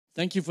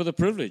Thank you for the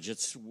privilege.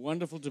 It's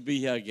wonderful to be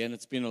here again.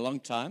 It's been a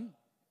long time.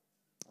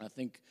 I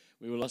think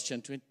we were last year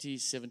in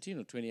 2017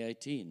 or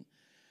 2018.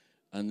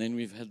 And then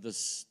we've had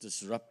this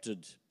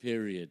disrupted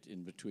period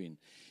in between.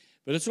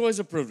 But it's always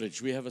a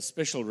privilege. We have a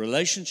special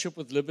relationship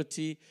with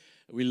Liberty.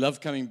 We love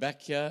coming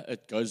back here.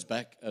 It goes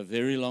back a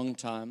very long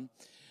time.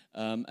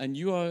 And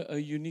you are a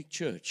unique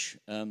church.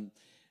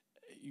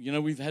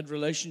 We've had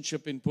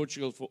relationship in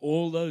Portugal for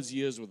all those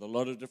years with a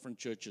lot of different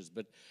churches,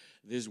 but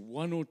there's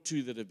one or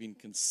two that have been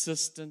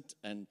consistent,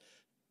 and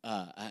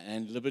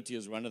Liberty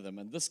is one of them.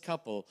 And this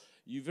couple,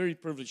 you're very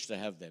privileged to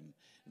have them.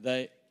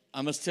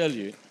 I must tell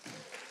you,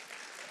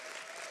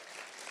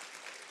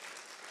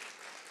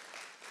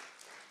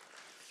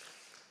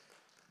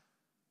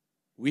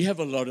 we have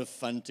a lot of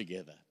fun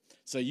together.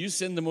 So you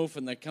send them off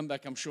and they come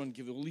back, I'm sure, and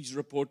give all these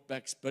report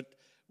backs, but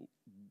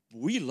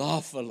we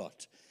laugh a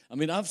lot. I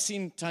mean, I've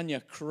seen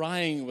Tanya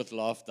crying with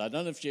laughter. I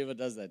don't know if she ever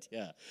does that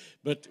here.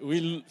 But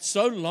we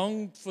so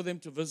longed for them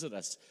to visit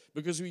us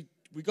because we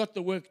got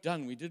the work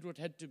done. We did what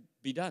had to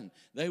be done.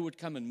 They would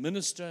come and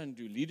minister and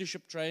do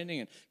leadership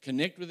training and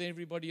connect with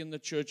everybody in the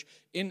church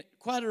in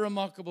quite a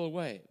remarkable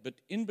way. But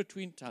in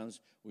between times,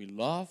 we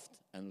laughed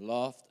and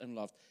laughed and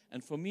laughed.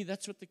 And for me,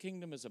 that's what the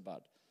kingdom is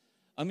about.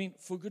 I mean,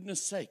 for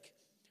goodness sake,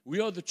 we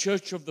are the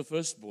church of the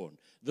firstborn,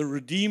 the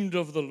redeemed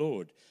of the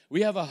Lord.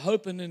 We have a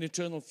hope and an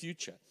eternal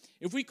future.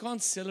 If we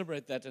can't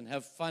celebrate that and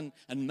have fun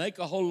and make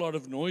a whole lot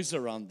of noise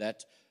around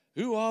that,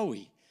 who are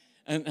we?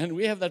 And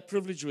we have that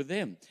privilege with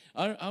them.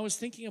 I was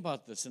thinking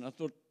about this and I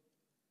thought,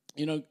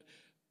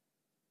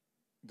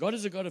 God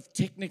is a God of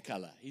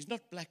technicolor. He's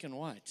not black and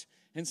white.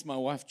 Hence my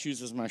wife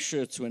chooses my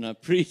shirts when I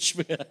preach.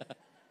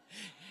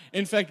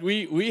 In fact,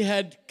 we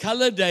had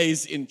color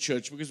days in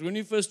church because when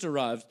we first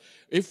arrived,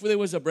 if there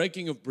was a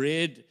breaking of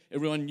bread,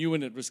 everyone knew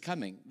when it was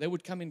coming. They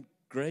would come in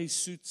gray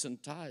suits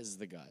and ties,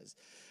 the guys.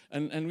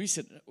 And we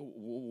said,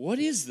 what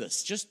is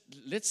this? Just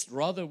let's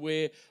rather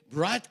wear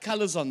bright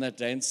colors on that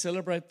day and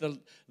celebrate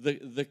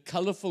the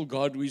colorful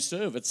God we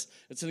serve. It's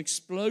an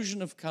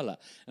explosion of color.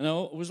 And I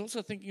was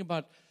also thinking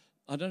about,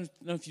 I don't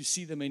know if you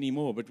see them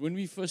anymore, but when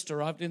we first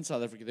arrived in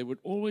South Africa, there would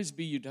always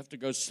be, you'd have to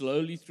go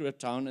slowly through a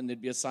town and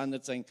there'd be a sign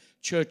that's saying,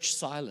 church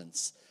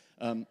silence.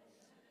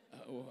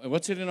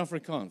 What's it in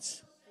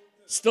Afrikaans?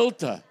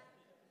 Stilte.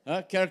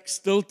 Kerk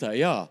stilte,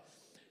 yeah.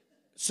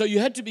 So you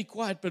had to be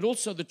quiet, but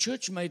also the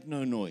church made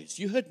no noise.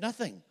 You heard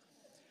nothing.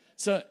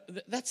 So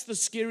that's the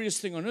scariest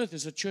thing on earth,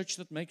 is a church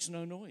that makes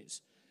no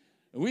noise.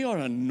 We are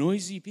a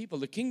noisy people.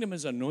 The kingdom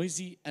is a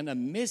noisy and a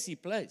messy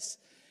place.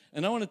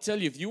 And I want to tell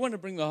you, if you want to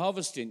bring the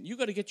harvest in, you've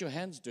got to get your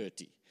hands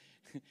dirty.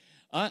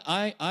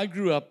 I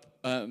grew up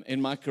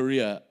in my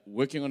career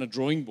working on a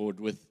drawing board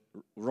with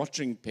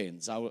rotring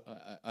pens.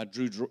 I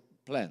drew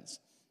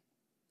plans.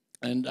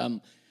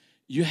 And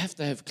you have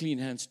to have clean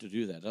hands to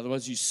do that.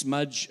 Otherwise, you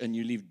smudge and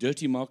you leave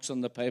dirty marks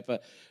on the paper.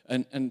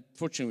 And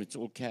fortunately, it's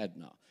all CAD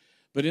now.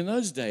 But in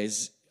those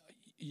days,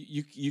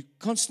 you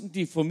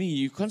constantly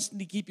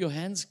keep your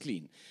hands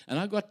clean. And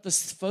I got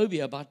this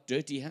phobia about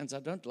dirty hands. I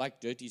don't like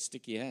dirty,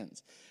 sticky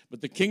hands.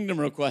 But the kingdom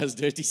requires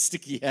dirty,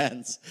 sticky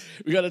hands.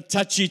 We got to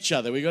touch each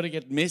other. We got to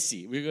get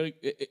messy.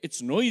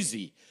 It's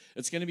noisy.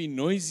 It's going to be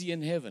noisy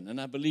in heaven.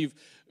 And I believe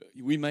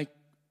we make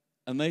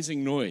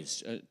amazing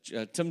noise.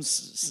 Tim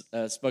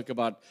spoke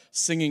about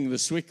singing the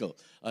swickle.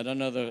 I don't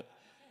know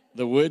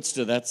the words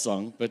to that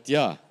song, but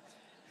yeah.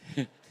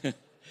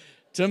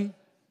 Tim,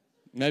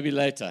 maybe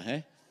later,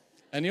 hey?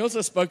 And he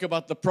also spoke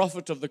about the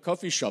prophet of the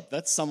coffee shop.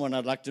 That's someone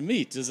I'd like to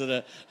meet. Is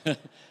it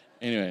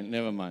Anyway,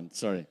 never mind.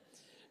 Sorry.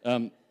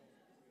 Let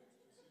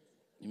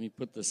me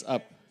put this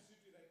up.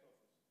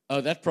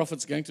 Oh, that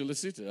prophet's going to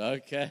Lesotho.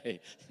 Okay.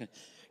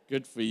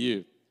 Good for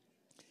you.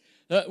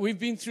 We've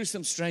been through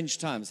some strange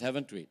times,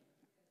 haven't we?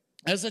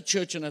 As a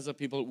church and as a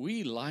people,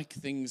 we like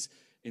things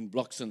in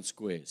blocks and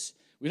squares.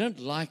 We don't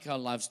like our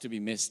lives to be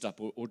messed up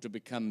or to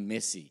become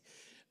messy.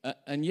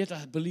 And yet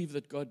I believe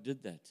that God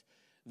did that.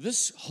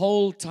 This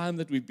whole time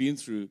that we've been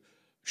through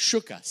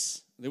shook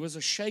us. There was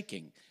a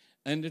shaking,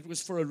 and it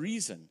was for a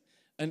reason.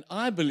 And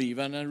I believe,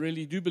 and I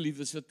really do believe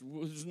this, it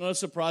was no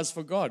surprise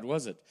for God,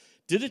 was it?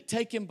 Did it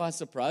take him by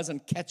surprise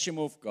and catch him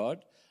off guard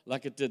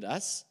like it did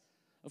us?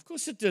 Of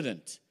course it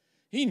didn't.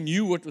 He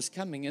knew what was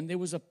coming, and there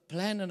was a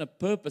plan and a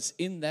purpose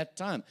in that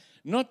time.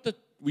 Not that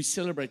we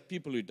celebrate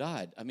people who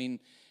died. I mean,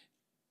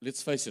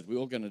 let's face it, we're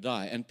all going to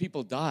die. And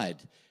people died.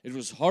 It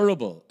was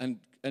horrible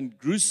and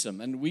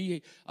gruesome.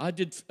 And I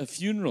did a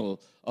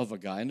funeral of a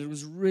guy, and it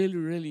was really,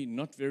 really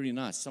not very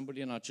nice. Somebody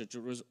in our church,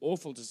 it was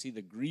awful to see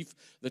the grief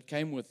that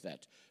came with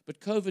that. But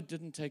COVID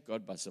didn't take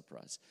God by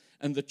surprise.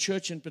 And the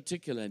church in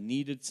particular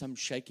needed some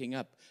shaking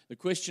up. The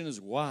question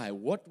is why?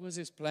 What was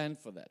his plan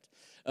for that?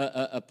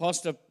 A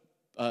pastor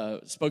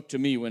spoke to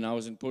me when I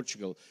was in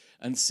Portugal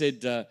and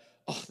said,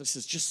 this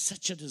is just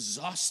such a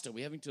disaster.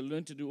 We're having to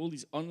learn to do all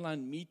these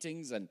online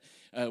meetings, and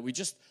we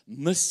just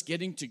miss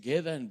getting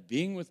together and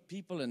being with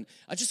people, and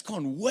I just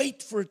can't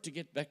wait for it to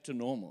get back to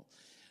normal.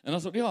 And I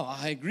thought,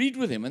 I agreed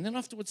with him. And then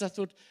afterwards I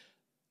thought,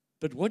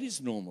 but what is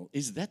normal?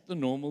 Is that the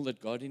normal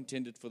that God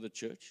intended for the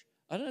church?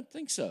 I don't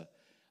think so.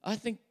 I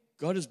think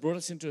God has brought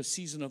us into a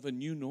season of a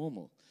new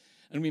normal.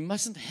 And we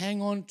mustn't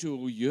hang on to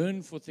or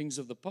yearn for things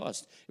of the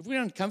past. If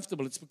we're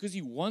uncomfortable, it's because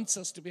He wants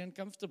us to be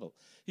uncomfortable.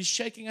 He's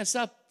shaking us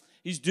up.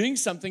 He's doing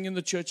something in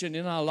the church and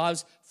in our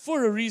lives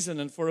for a reason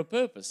and for a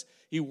purpose.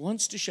 He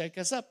wants to shake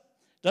us up,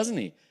 doesn't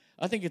He?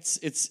 I think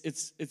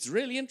it's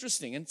really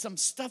interesting. And some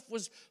stuff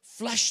was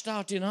flushed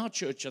out in our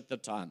church at the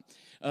time.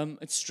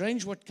 It's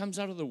strange what comes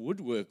out of the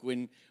woodwork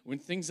when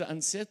things are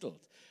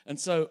unsettled. And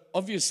so,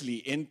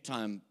 obviously, end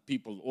time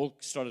people all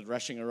started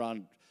rushing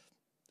around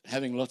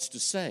having lots to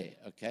say,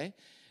 okay?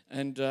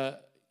 And, I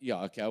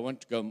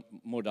won't go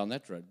more down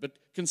that road. But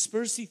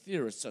conspiracy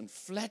theorists and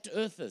flat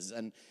earthers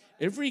and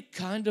every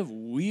kind of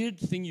weird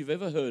thing you've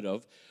ever heard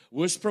of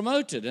was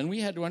promoted. And we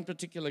had one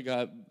particular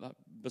guy,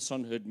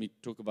 Basson heard me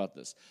talk about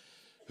this,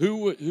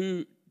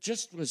 who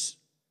just was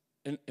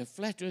a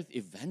flat earth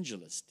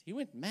evangelist. He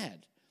went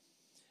mad.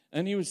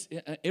 And he was,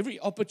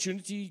 every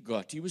opportunity he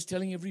got, he was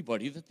telling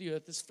everybody that the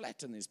earth is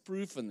flat and there's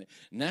proof and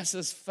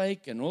NASA's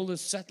fake and all the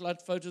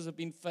satellite photos have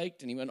been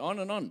faked. And he went on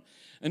and on.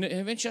 And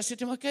eventually I said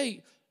to him,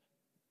 okay,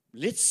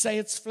 let's say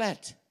it's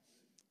flat.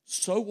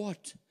 So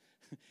what?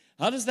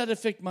 How does that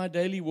affect my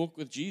daily walk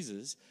with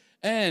Jesus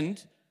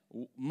and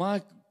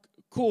my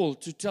call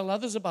to tell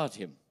others about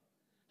Him?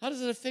 How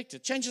does it affect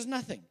it? Changes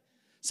nothing.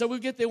 So we'll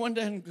get there one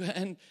day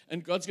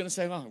and God's going to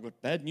say, I've got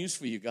bad news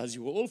for you guys.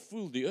 You were all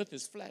fooled. The earth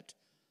is flat.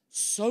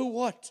 So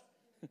what?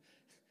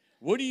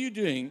 What are you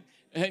doing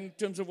in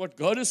terms of what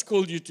God has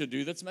called you to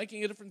do that's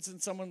making a difference in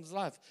someone's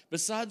life,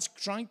 besides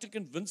trying to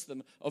convince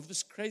them of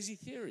this crazy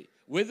theory,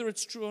 whether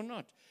it's true or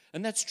not?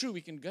 And that's true. We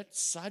can get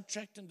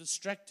sidetracked and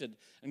distracted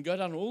and go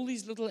down all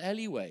these little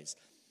alleyways.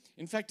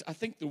 In fact, I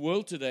think the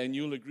world today, and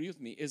you'll agree with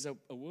me, is a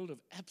world of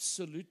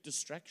absolute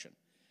distraction.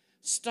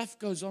 Stuff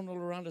goes on all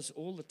around us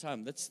all the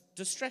time that's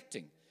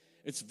distracting.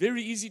 It's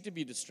very easy to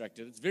be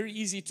distracted. It's very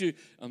easy to,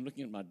 I'm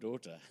looking at my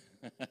daughter.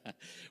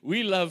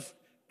 We love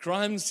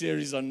crime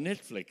series on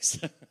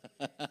Netflix.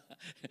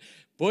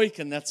 Boy,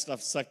 can that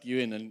stuff suck you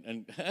in.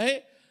 And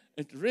hey,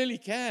 it really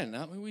can.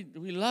 I mean,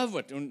 we love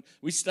it. And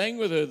we're staying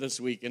with her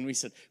this week, and we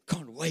said,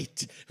 can't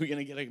wait. We're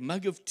going to get a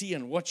mug of tea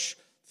and watch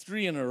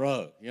 3 in a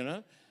row, you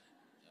know.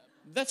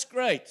 That's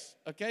great,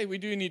 okay? We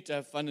do need to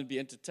have fun and be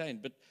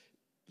entertained. But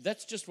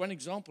that's just one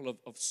example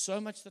of so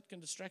much that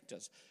can distract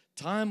us.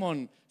 Time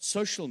on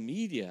social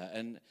media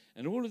and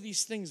all of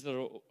these things that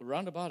are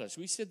around about us.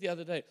 We said the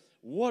other day,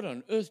 what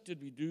on earth did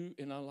we do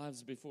in our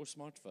lives before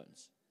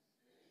smartphones?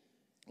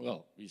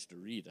 Well, we used to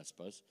read, I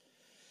suppose.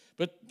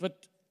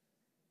 But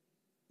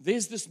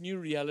there's this new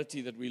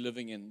reality that we're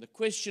living in. The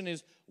question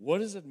is, what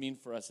does it mean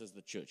for us as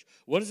the church?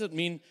 What does it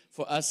mean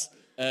for us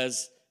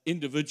as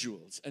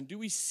individuals? And do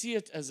we see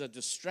it as a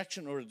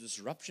distraction or a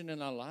disruption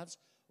in our lives?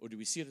 Or do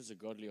we see it as a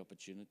godly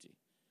opportunity?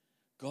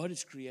 God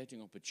is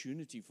creating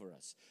opportunity for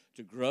us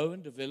to grow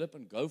and develop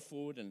and go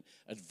forward and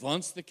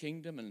advance the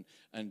kingdom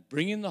and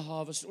bring in the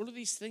harvest, all of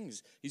these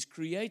things. He's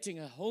creating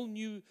a whole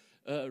new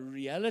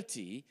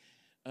reality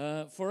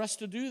for us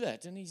to do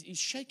that. And he's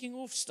shaking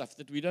off stuff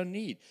that we don't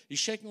need. He's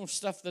shaking off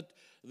stuff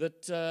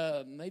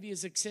that maybe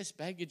is excess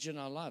baggage in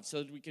our lives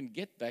so that we can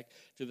get back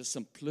to the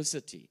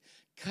simplicity,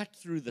 cut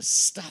through the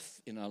stuff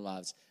in our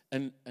lives.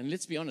 And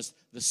let's be honest,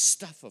 the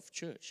stuff of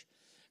church.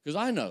 Because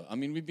I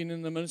mean, we've been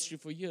in the ministry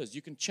for years.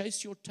 You can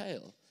chase your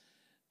tail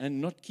and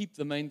not keep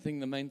the main thing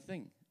the main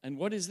thing. And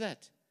what is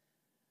that?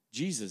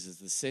 Jesus is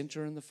the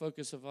center and the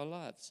focus of our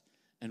lives.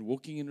 And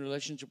walking in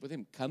relationship with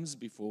Him comes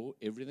before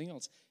everything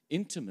else.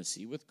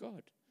 Intimacy with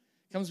God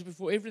comes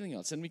before everything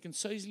else. And we can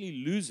so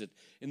easily lose it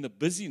in the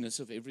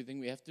busyness of everything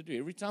we have to do.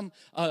 Every time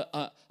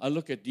I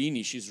look at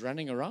Deanie, she's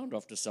running around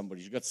after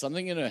somebody. She's got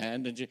something in her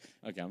hand. And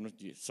I'm not,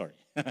 sorry.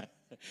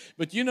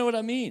 But you know what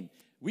I mean.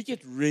 We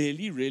get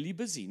really, really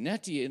busy.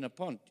 Natty in a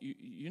pond,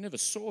 you never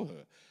saw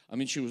her. I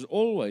mean, she was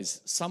always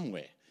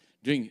somewhere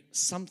doing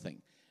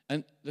something.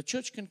 And the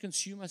church can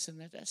consume us in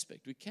that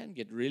aspect. We can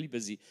get really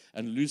busy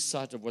and lose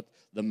sight of what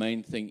the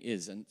main thing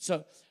is. And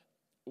so,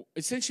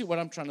 essentially what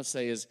I'm trying to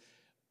say is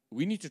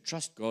we need to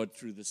trust God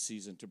through this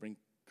season to bring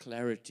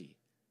clarity,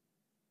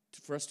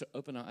 for us to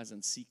open our eyes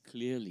and see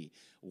clearly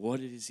what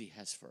it is He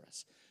has for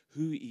us,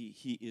 who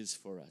He is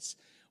for us,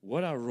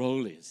 what our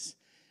role is.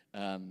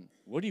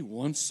 What He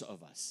wants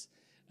of us.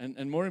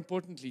 And more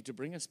importantly, to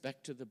bring us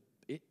back to the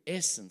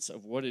essence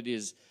of what it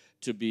is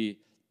to be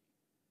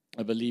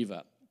a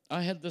believer.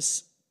 I had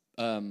this,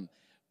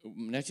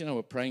 Natty and I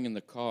were praying in the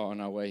car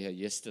on our way here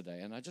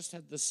yesterday, and I just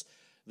had this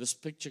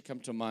picture come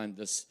to mind,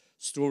 this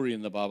story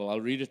in the Bible.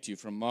 I'll read it to you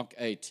from Mark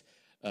 8,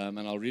 and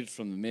I'll read it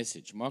from the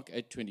Message. Mark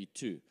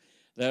 8:22.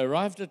 They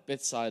arrived at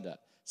Bethsaida.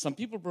 Some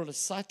people brought a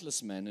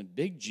sightless man and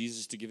begged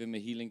Jesus to give him a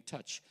healing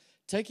touch.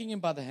 Taking him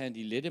by the hand,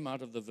 He led him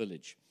out of the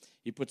village.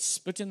 He put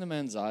spit in the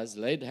man's eyes,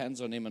 laid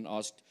hands on him, and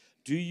asked,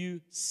 "Do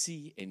you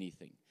see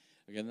anything?"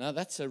 Okay, now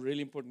that's a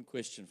really important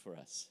question for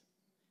us.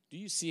 Do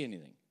you see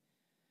anything?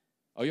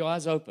 Are your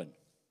eyes open?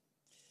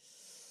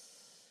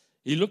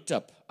 He looked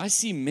up. "I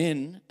see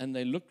men, and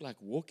they look like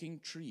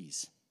walking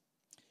trees."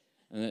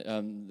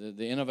 The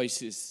NIV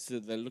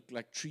says they look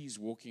like trees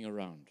walking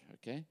around,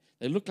 okay?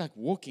 They look like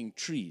walking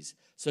trees.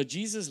 So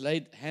Jesus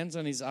laid hands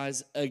on his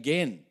eyes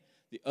again.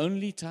 The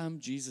only time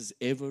Jesus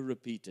ever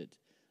repeated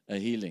a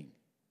healing,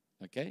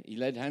 okay? He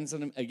laid hands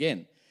on him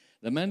again.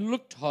 The man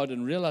looked hard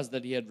and realized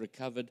that he had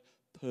recovered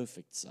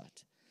perfect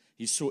sight.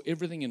 He saw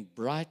everything in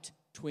bright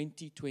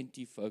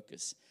 20/20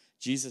 focus.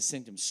 Jesus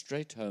sent him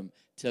straight home,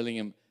 telling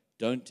him,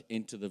 don't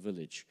enter the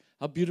village.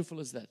 How beautiful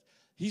is that?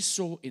 He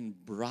saw in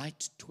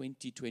bright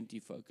 20/20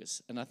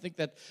 focus. And I think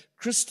that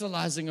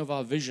crystallizing of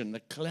our vision, the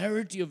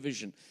clarity of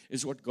vision,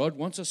 is what God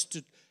wants us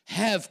to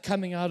have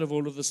coming out of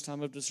all of this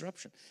time of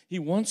disruption. He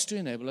wants to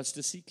enable us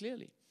to see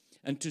clearly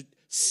and to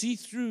see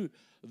through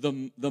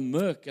the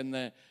murk and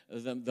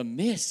the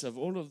mess of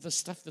all of the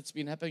stuff that's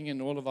been happening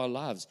in all of our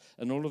lives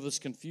and all of this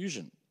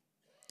confusion.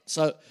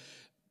 So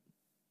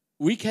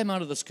we came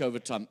out of this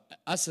COVID time,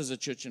 us as a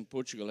church in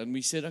Portugal, and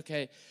we said,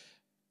 okay,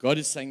 God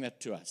is saying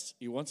that to us.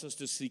 He wants us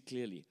to see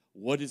clearly.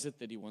 What is it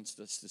that he wants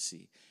us to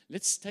see?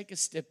 Let's take a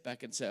step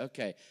back and say,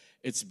 okay,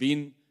 it's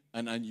been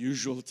an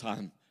unusual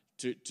time,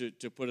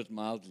 to put it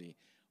mildly.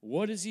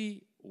 What does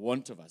he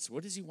want of us?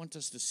 What does he want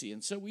us to see?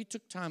 And so we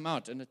took time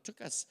out, and it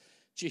took us,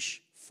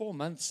 4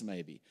 months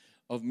maybe,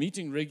 of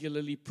meeting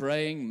regularly,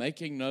 praying,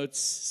 making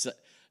notes.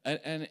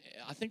 And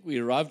I think we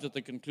arrived at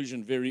the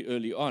conclusion very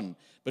early on,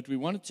 but we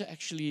wanted to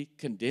actually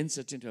condense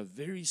it into a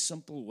very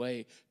simple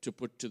way to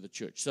put to the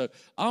church. So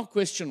our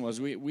question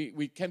was,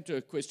 we came to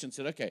a question,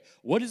 said, okay,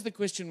 what is the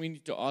question we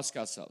need to ask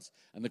ourselves?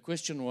 And the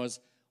question was,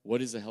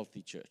 what is a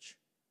healthy church?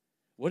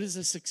 What is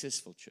a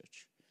successful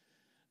church?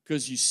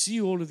 Because you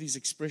see all of these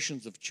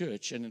expressions of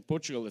church, and in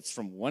Portugal it's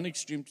from one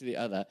extreme to the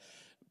other,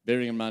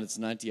 bearing in mind it's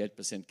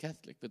 98%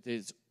 Catholic, but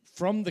there's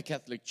from the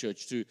Catholic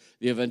Church to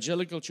the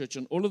evangelical church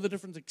and all of the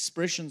different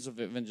expressions of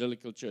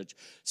evangelical church,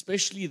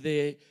 especially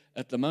there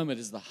at the moment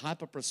is the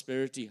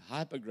hyper-prosperity,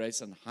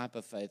 hyper-grace, and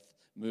hyper-faith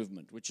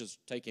movement, which is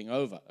taking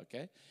over,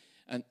 okay?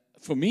 And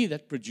for me,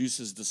 that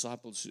produces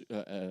disciples,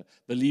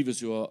 believers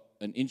who are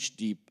an inch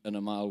deep and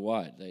a mile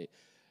wide.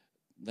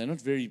 They're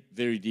not very,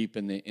 very deep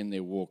in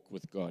their walk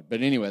with God.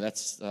 But anyway,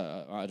 that's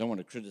I don't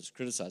want to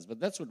criticize, but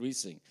that's what we're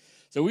seeing.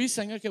 So we're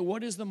saying, okay,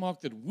 what is the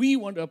mark that we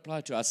want to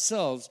apply to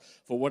ourselves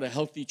for what a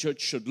healthy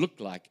church should look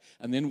like?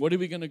 And then what are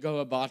we going to go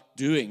about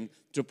doing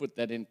to put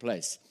that in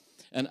place?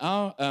 And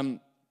our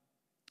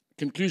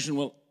conclusion,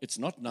 well, it's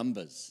not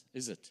numbers,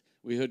 is it?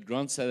 We heard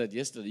Grant say that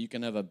yesterday. You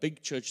can have a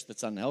big church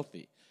that's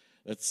unhealthy,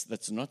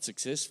 that's not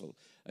successful.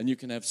 And you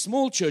can have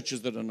small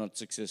churches that are not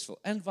successful,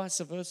 and vice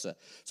versa.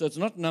 So it's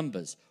not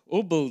numbers,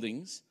 or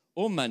buildings,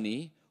 or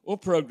money, or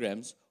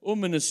programs, or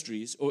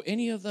ministries, or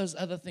any of those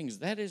other things.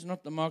 That is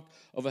not the mark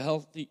of a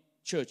healthy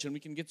church. And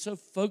we can get so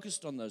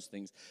focused on those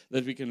things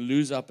that we can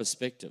lose our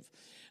perspective.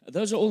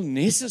 Those are all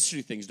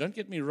necessary things. Don't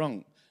get me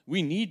wrong.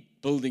 We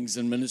need buildings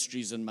and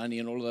ministries and money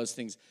and all of those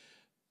things.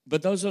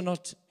 But those are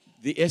not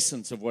the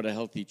essence of what a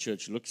healthy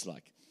church looks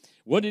like.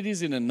 What it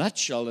is in a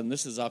nutshell, and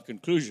this is our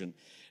conclusion,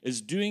 is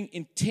doing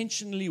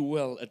intentionally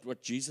well at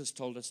what Jesus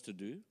told us to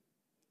do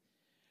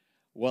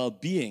while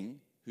being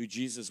who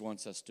Jesus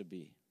wants us to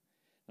be.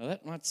 Now,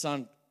 that might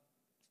sound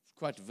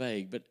quite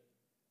vague, but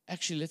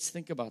actually, let's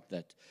think about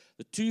that.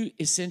 The two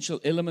essential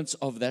elements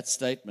of that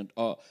statement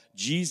are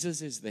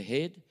Jesus is the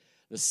head,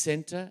 the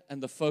center,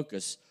 and the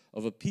focus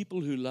of a people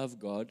who love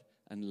God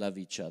and love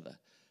each other.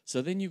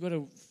 So then you've got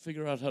to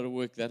figure out how to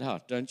work that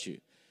out, don't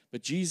you?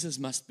 But Jesus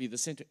must be the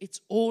center.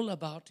 It's all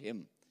about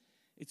him.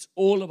 It's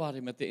all about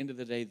him at the end of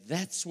the day.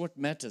 That's what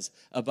matters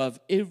above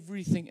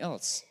everything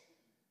else.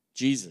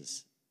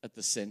 Jesus at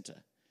the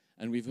center.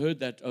 And we've heard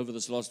that over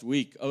this last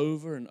week,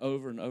 over and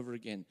over and over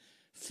again.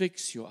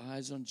 Fix your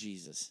eyes on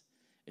Jesus.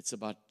 It's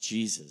about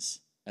Jesus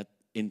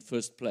in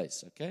first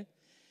place, okay?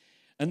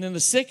 And then the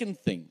second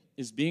thing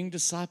is being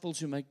disciples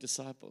who make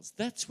disciples.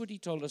 That's what he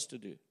told us to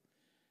do.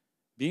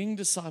 Being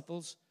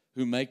disciples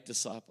who make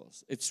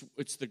disciples.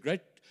 It's the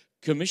Great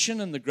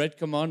Commission and the Great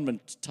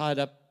Commandment tied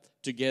up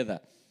together.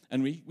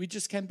 And we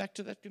just came back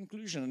to that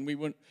conclusion. And we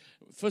went,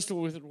 first of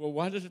all, we thought, well,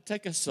 why did it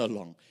take us so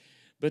long?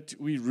 But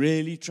we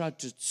really tried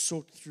to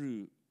sort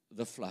through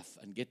the fluff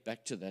and get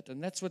back to that.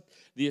 And that's what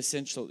the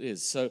essential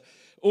is. So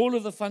all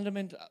of the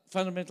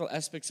fundamental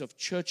aspects of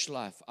church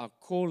life, our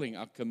calling,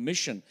 our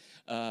commission,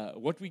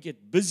 what we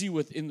get busy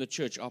with in the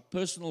church, our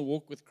personal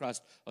walk with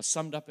Christ are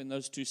summed up in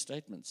those two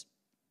statements.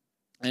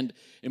 And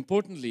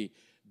importantly,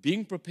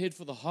 being prepared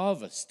for the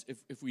harvest,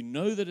 if we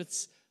know that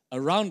it's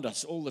around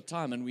us all the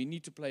time and we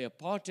need to play a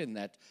part in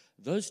that,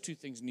 those two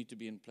things need to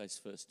be in place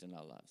first in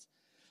our lives.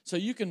 So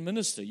you can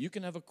minister, you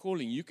can have a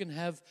calling, you can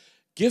have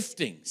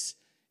giftings.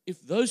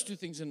 If those two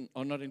things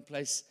are not in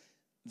place,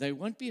 they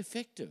won't be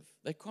effective.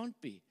 They can't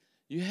be.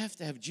 You have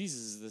to have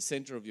Jesus as the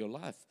center of your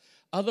life.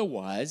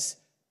 Otherwise,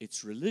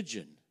 it's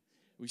religion.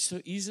 we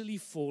so easily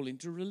fall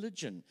into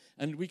religion.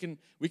 And we can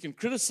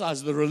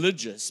criticize the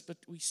religious, but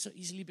we so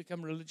easily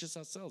become religious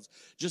ourselves,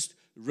 just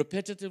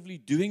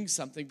repetitively doing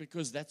something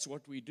because that's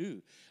what we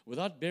do,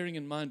 without bearing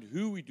in mind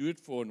who we do it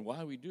for and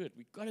why we do it.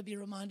 We've got to be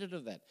reminded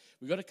of that.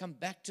 We've got to come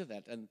back to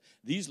that. And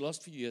these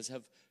last few years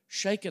have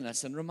shaken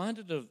us and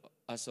reminded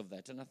us of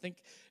that. And I think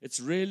it's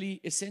really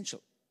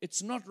essential.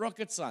 It's not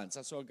rocket science.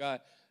 I saw a guy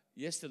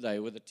yesterday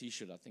with a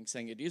T-shirt, I think,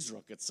 saying it is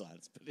rocket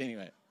science. But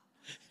anyway,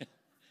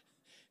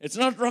 it's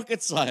not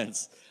rocket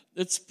science.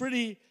 It's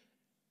pretty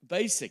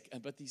basic,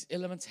 but these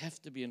elements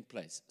have to be in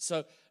place.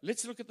 So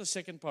let's look at the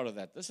second part of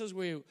that. This is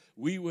where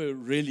we were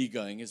really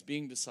going, as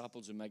being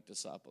disciples who make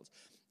disciples.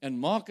 And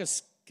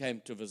Marcus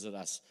came to visit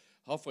us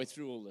halfway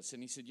through all this,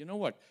 and he said, you know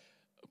what?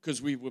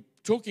 Because we were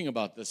talking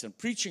about this and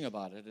preaching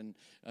about it,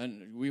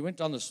 and we went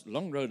down this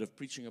long road of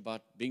preaching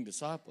about being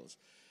disciples.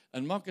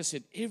 And Marcus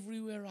said,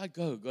 everywhere I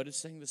go, God is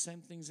saying the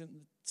same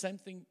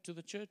thing to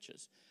the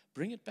churches.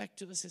 Bring it back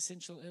to this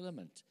essential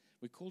element.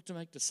 We're called to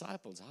make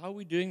disciples. How are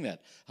we doing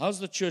that? How's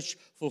the church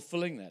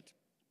fulfilling that?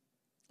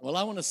 Well,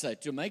 I want to say,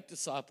 to make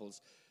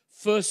disciples,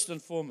 first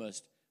and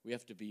foremost, we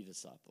have to be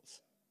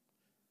disciples.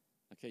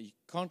 Okay, you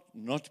can't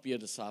not be a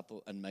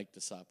disciple and make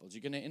disciples.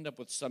 You're going to end up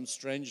with some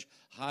strange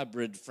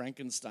hybrid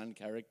Frankenstein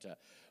character,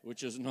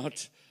 which is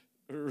not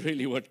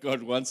really what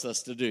God wants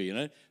us to do, you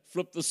know.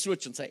 Flip the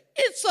switch and say,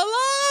 it's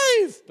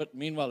alive! But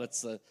meanwhile,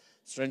 it's a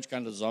strange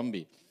kind of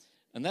zombie.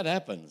 And that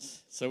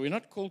happens. So we're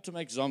not called to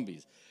make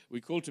zombies. We're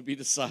called to be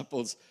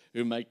disciples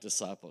who make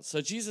disciples. So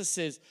Jesus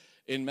says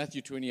in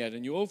Matthew 28,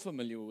 and you're all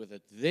familiar with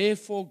it,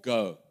 therefore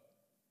go.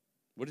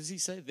 What does he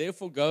say?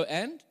 Therefore go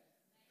and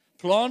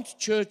plant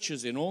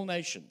churches in all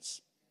nations.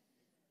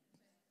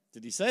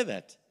 Did he say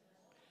that?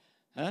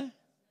 Huh?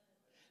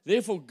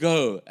 Therefore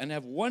go and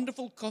have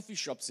wonderful coffee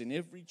shops in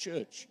every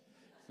church.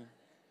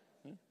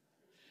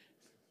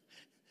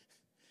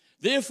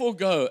 Therefore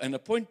go and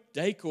appoint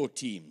decor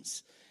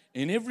teams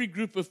in every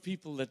group of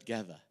people that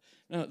gather.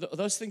 Now,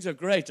 those things are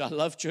great. I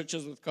love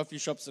churches with coffee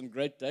shops and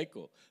great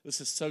decor. This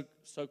is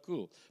so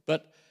cool.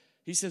 But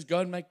he says, go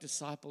and make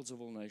disciples of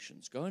all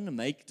nations. Go and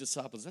make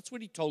disciples. That's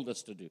what he told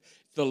us to do.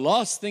 The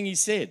last thing he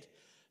said.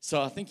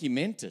 So I think he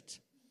meant it.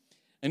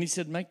 And he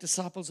said, make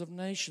disciples of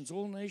nations,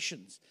 all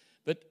nations.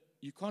 But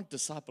you can't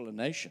disciple a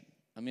nation.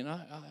 I mean, I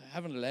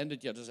haven't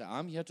landed yet to say,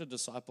 I'm here to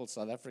disciple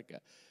South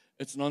Africa.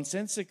 It's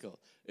nonsensical.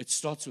 It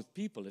starts with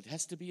people. It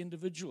has to be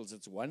individuals.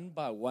 It's one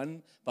by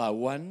one, by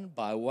one,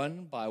 by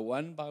one, by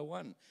one, by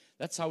one.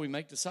 That's how we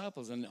make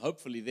disciples. And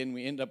hopefully then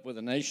we end up with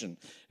a nation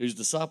who's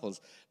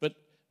disciples. But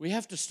we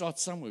have to start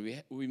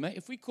somewhere.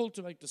 If we're called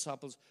to make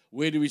disciples,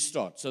 where do we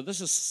start? So this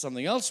is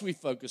something else we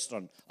focused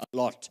on a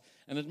lot.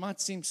 And it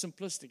might seem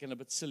simplistic and a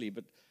bit silly,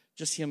 but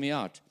just hear me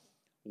out.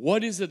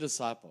 What is a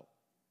disciple?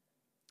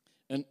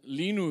 And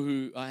Linu,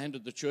 who I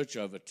handed the church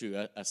over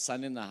to, a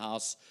son in the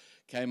house,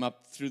 came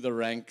up through the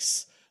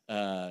ranks,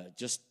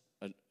 just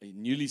a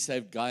newly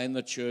saved guy in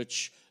the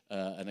church,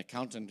 an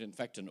accountant, in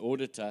fact, an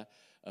auditor,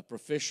 a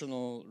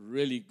professional,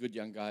 really good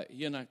young guy.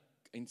 He and I,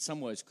 in some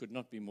ways, could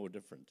not be more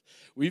different.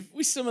 We're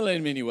similar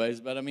in many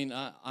ways, but I mean,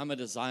 I'm a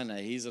designer.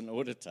 He's an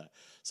auditor.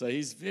 So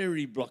he's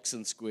very blocks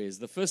and squares.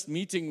 The first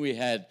meeting we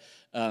had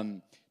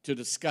to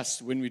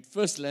discuss, when we'd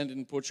first landed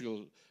in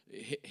Portugal,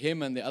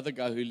 him and the other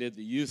guy who led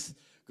the youth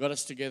got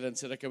us together and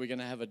said, okay, we're going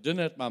to have a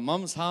dinner at my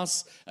mom's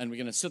house, and we're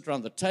going to sit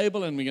around the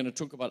table, and we're going to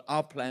talk about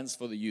our plans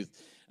for the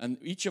youth. And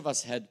each of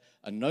us had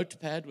a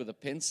notepad with a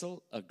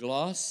pencil, a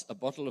glass, a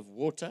bottle of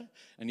water,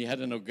 and he had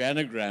an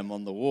organogram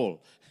on the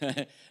wall.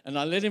 And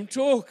I let him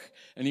talk,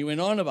 and he went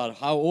on about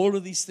how all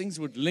of these things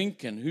would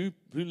link, and who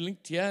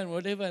linked here and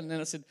whatever. And then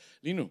I said,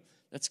 Lino,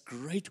 that's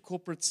great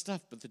corporate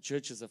stuff, but the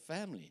church is a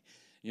family.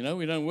 You know,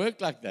 we don't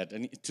work like that.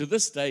 And to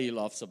this day, he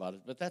laughs about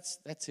it. But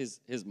that's his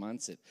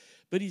mindset.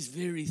 But he's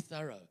very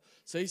thorough.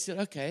 So he said,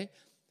 okay,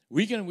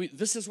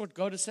 this is what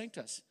God is saying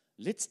to us.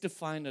 Let's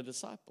define a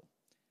disciple.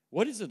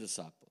 What is a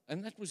disciple?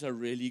 And that was a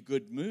really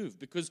good move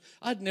because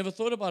I'd never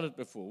thought about it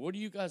before. What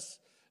do you guys,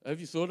 have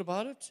you thought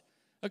about it?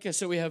 Okay,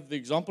 so we have the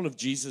example of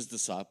Jesus'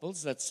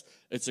 disciples.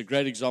 It's a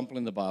great example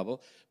in the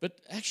Bible. But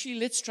actually,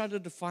 let's try to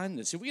define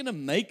this. If we're going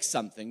to make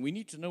something, we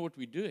need to know what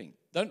we're doing,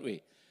 don't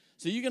we?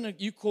 So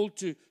you're called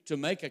to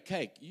make a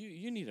cake.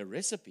 You need a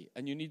recipe,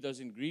 and you need those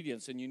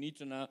ingredients, and you need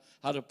to know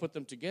how to put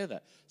them together.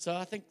 So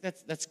I think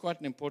that's quite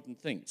an important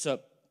thing. So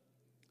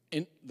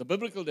in the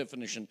biblical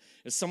definition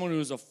is someone who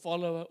is a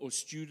follower or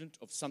student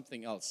of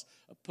something else,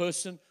 a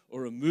person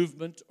or a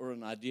movement or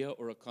an idea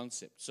or a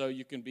concept. So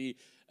you can be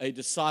a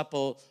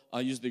disciple, I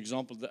use the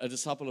example, a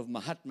disciple of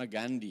Mahatma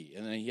Gandhi,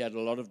 and he had a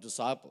lot of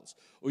disciples.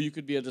 Or you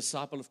could be a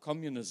disciple of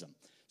communism.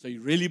 So you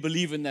really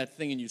believe in that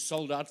thing and you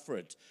sold out for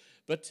it.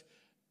 But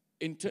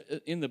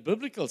in the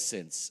biblical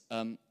sense,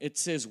 it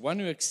says one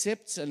who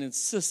accepts and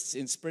insists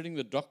in spreading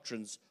the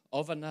doctrines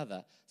of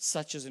another,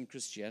 such as in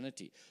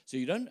Christianity. So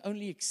you don't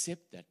only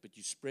accept that, but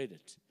you spread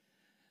it.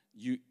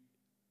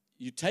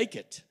 You take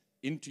it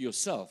into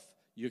yourself,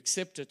 you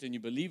accept it and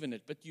you believe in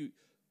it, but you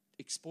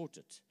export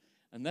it.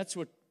 And that's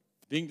what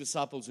being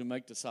disciples who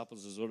make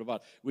disciples is all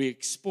about. We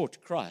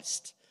export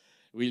Christ.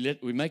 We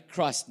make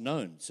Christ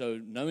known. So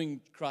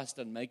knowing Christ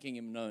and making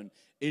him known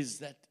is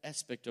that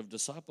aspect of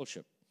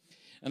discipleship.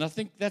 And I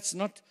think that's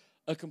not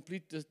a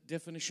complete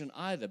definition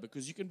either,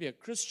 because you can be a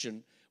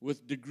Christian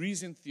with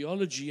degrees in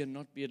theology and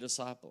not be a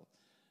disciple.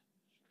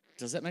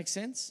 Does that make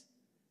sense?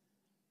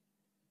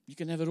 You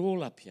can have it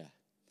all up here.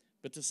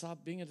 But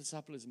being a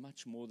disciple is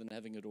much more than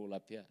having it all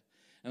up here.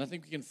 And I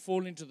think we can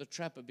fall into the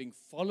trap of being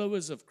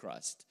followers of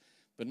Christ,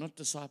 but not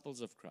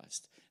disciples of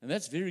Christ. And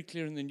that's very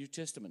clear in the New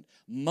Testament.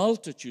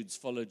 Multitudes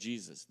followed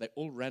Jesus. They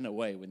all ran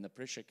away when the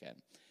pressure came.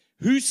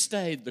 Who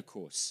stayed the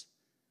course?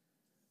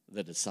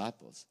 The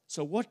disciples.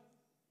 So what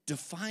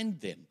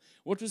defined them?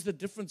 What was the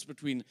difference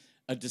between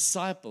a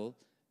disciple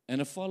and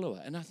a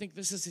follower? And I think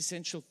this is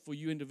essential for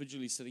you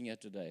individually sitting here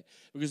today.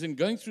 Because in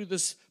going through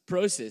this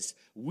process,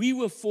 we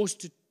were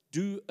forced to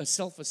do a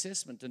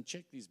self-assessment and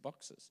check these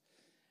boxes.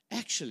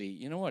 Actually,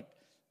 you know what?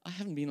 I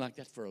haven't been like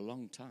that for a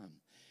long time.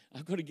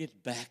 I've got to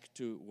get back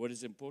to what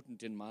is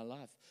important in my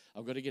life.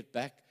 I've got to get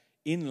back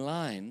in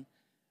line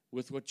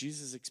with what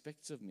Jesus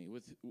expects of me,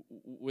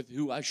 with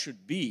who I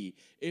should be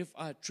if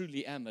I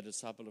truly am a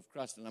disciple of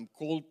Christ. And I'm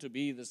called to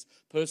be this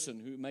person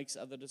who makes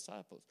other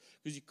disciples.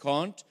 Because you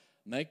can't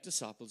make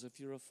disciples if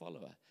you're a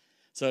follower.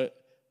 So,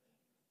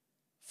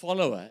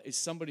 follower is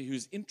somebody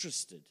who's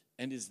interested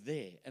and is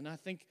there. And I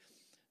think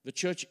the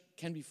church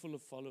can be full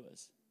of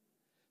followers.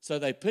 So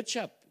they pitch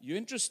up. You're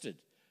interested.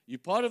 You're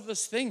part of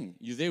this thing.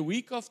 You're there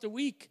week after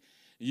week.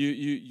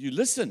 You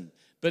listen.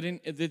 But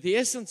in the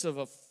essence of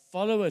a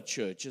follower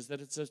church is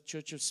that it's a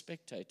church of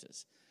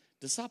spectators.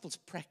 Disciples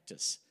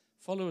practice.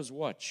 Followers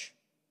watch.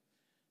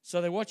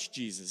 So they watched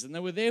Jesus, and they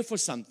were there for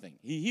something.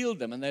 He healed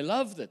them, and they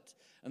loved it.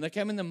 And they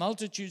came in the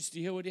multitudes to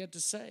hear what he had to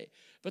say.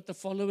 But the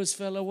followers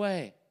fell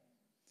away.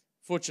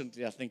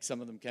 Fortunately, I think some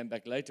of them came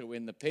back later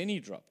when the penny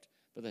dropped,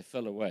 but they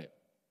fell away.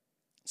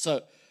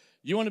 So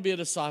you want to be a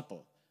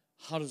disciple.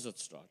 How does it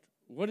start?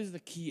 What is the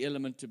key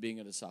element to being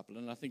a disciple?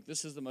 And I think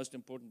this is the most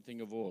important thing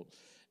of all.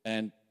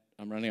 And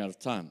I'm running out of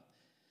time.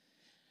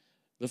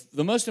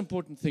 The most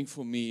important thing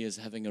for me is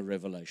having a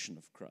revelation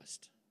of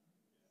Christ.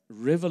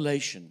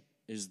 Revelation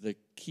is the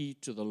key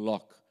to the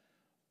lock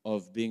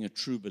of being a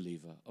true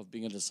believer, of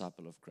being a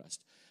disciple of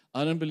Christ.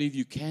 I don't believe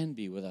you can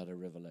be without a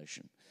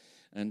revelation.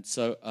 And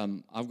so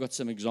I've got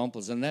some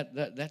examples. And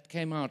that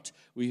came out.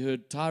 We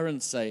heard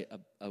Tyron say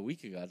a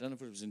week ago, I don't know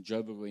if it was in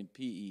Joburg or in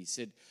PE, he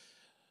said,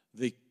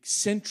 the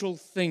central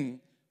thing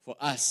for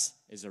us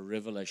is a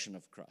revelation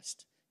of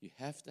Christ. You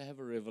have to have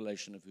a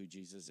revelation of who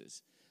Jesus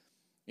is.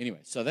 Anyway,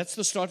 so that's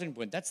the starting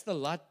point. That's the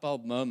light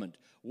bulb moment.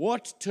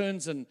 What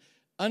turns an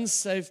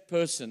unsaved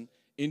person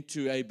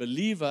into a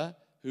believer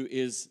who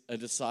is a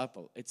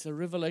disciple? It's a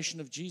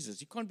revelation of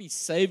Jesus. You can't be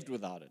saved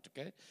without it,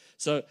 okay?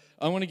 So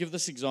I want to give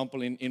this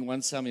example in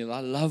 1 Samuel. I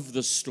love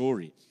this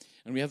story.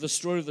 And we have the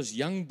story of this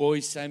young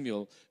boy,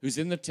 Samuel, who's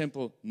in the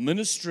temple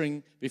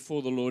ministering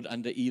before the Lord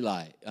under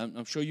Eli.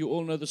 I'm sure you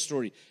all know the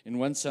story in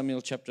 1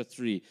 Samuel chapter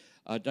 3.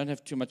 I don't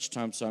have too much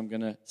time, so I'm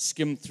going to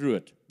skim through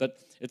it. But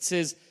it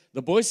says,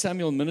 the boy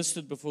Samuel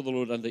ministered before the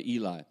Lord under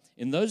Eli.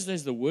 In those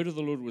days, the word of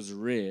the Lord was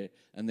rare,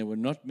 and there were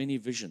not many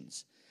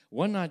visions.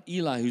 One night,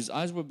 Eli, whose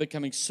eyes were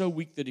becoming so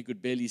weak that he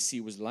could barely see,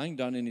 was lying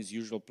down in his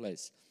usual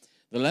place.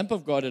 The lamp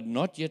of God had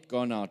not yet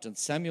gone out, and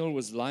Samuel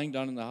was lying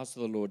down in the house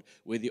of the Lord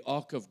where the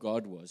ark of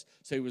God was.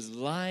 So he was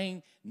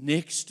lying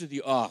next to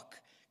the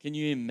ark. Can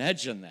you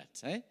imagine that?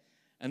 Eh?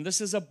 And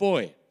this is a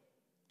boy.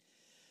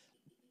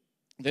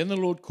 Then the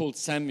Lord called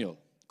Samuel.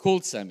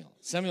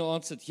 Samuel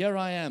answered, here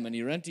I am. And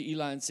he ran to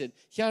Eli and said,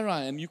 here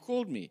I am, you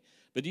called me.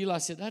 But Eli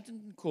said, I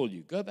didn't call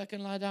you. Go back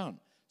and lie down.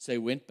 So he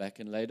went back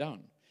and lay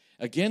down.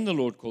 Again the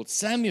Lord called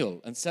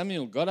Samuel. And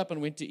Samuel got up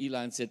and went to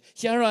Eli and said,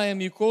 here I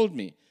am, you called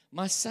me.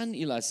 My son,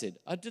 Eli said,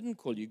 I didn't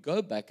call you.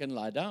 Go back and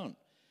lie down.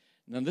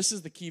 Now, this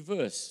is the key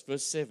verse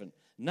 7.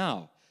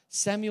 Now,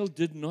 Samuel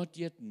did not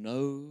yet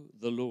know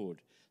the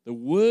Lord. The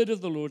word of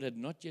the Lord had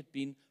not yet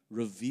been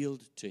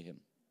revealed to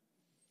him.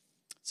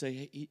 So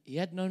he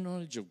had no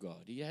knowledge of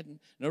God. He had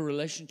no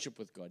relationship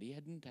with God. He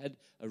hadn't had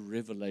a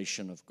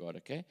revelation of God,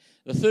 okay?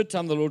 The third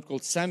time the Lord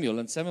called Samuel,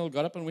 and Samuel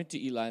got up and went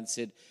to Eli and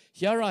said,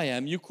 here I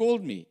am, you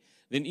called me.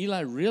 Then Eli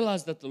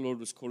realized that the Lord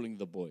was calling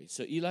the boy.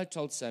 So Eli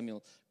told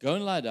Samuel, go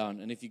and lie down,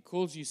 and if he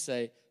calls you,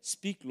 say,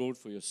 speak, Lord,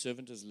 for your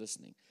servant is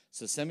listening.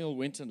 So Samuel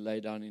went and lay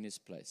down in his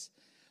place.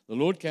 The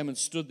Lord came and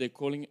stood there,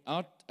 calling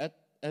out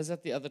as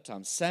at the other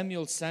time,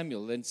 Samuel,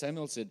 Samuel. Then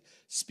Samuel said,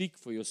 speak,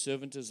 for your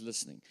servant is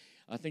listening.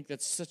 I think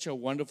that's such a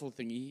wonderful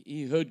thing.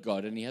 He heard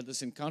God, and he had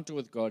this encounter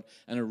with God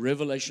and a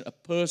revelation, a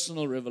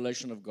personal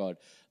revelation of God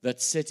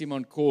that set him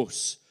on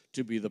course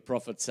to be the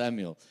prophet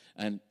Samuel.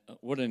 And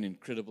what an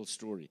incredible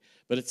story.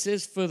 But it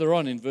says further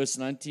on in verse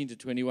 19 to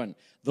 21,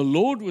 the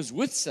Lord was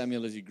with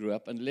Samuel as he grew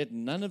up and let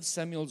none of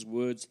Samuel's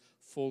words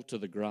fall to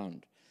the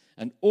ground.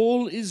 And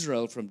all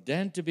Israel from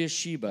Dan to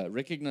Beersheba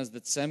recognized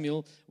that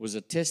Samuel was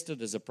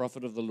attested as a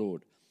prophet of the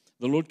Lord.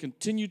 The Lord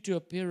continued to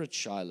appear at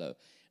Shiloh,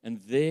 and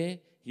there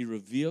he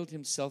revealed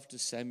himself to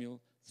Samuel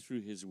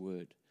through his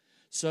word.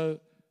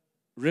 So,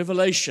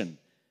 revelation,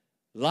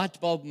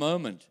 light bulb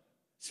moment.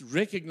 It's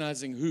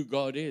recognizing who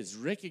God is,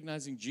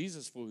 recognizing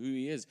Jesus for who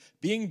he is.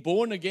 Being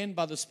born again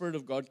by the Spirit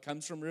of God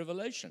comes from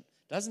revelation,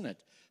 doesn't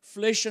it?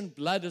 Flesh and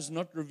blood has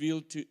not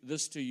revealed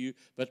this to you,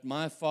 but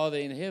my Father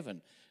in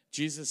heaven.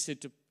 Jesus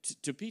said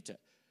to Peter,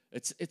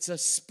 it's a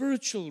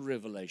spiritual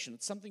revelation.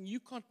 It's something you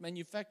can't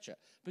manufacture,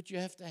 but you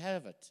have to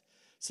have it.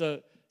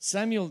 So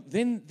Samuel,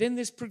 then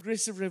there's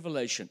progressive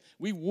revelation.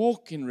 We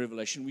walk in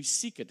revelation. We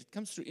seek it. It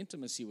comes through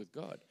intimacy with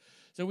God.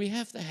 So we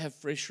have to have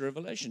fresh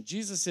revelation.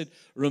 Jesus said,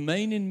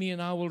 remain in me and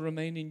I will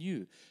remain in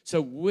you.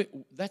 So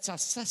that's our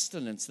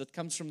sustenance that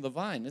comes from the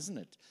vine, isn't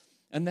it?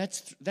 And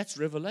that's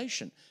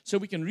revelation. So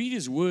we can read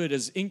his word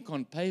as ink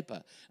on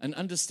paper and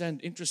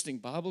understand interesting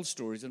Bible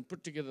stories and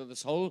put together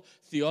this whole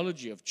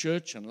theology of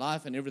church and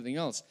life and everything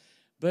else.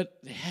 But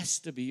there has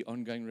to be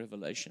ongoing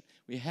revelation.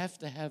 We have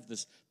to have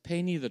this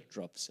penny that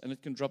drops, and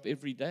it can drop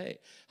every day.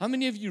 How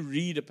many of you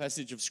read a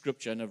passage of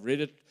Scripture and have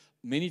read it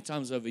many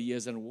times over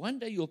years, and one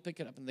day you'll pick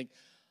it up and think,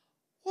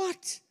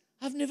 what?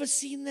 I've never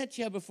seen that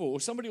here before.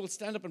 Or somebody will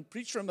stand up and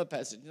preach from a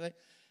passage. You're like,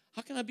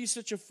 how can I be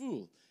such a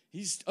fool?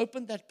 He's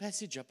opened that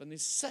passage up, and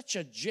there's such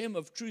a gem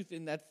of truth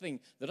in that thing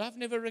that I've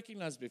never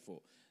recognized before.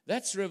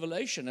 That's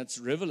revelation. It's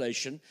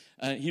revelation.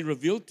 He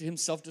revealed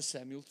himself to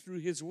Samuel through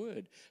his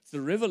word. It's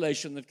the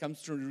revelation that comes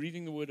through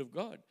reading the word of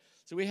God.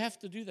 So we have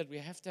to do that. We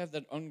have to have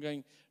that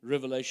ongoing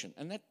revelation.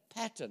 And that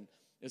pattern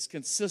is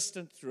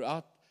consistent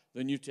throughout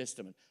the New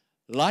Testament.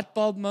 Light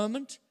bulb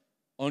moment,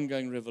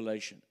 ongoing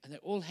revelation. And they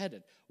all had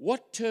it.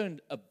 What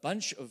turned a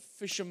bunch of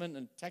fishermen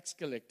and tax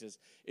collectors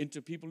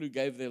into people who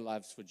gave their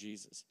lives for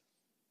Jesus?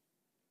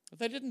 But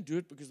they didn't do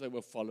it because they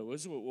were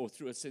followers or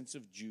through a sense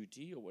of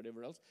duty or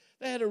whatever else.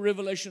 They had a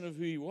revelation of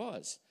who he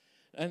was.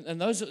 And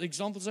those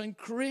examples are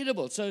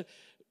incredible. So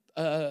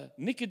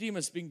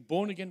Nicodemus being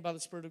born again by the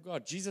Spirit of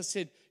God. Jesus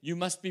said, you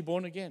must be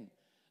born again.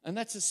 And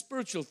that's a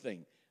spiritual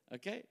thing,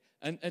 okay?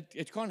 And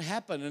it can't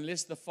happen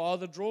unless the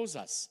Father draws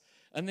us.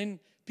 And then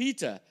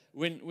Peter,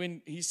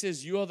 when he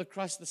says, you are the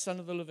Christ, the Son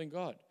of the living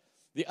God.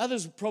 The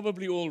others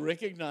probably all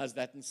recognized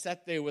that and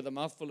sat there with a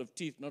mouthful of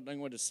teeth, not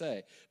knowing what to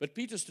say. But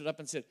Peter stood up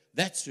and said,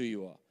 that's who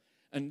you are.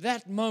 And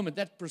that moment,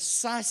 that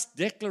precise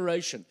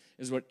declaration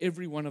is what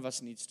every one of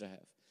us needs to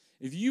have.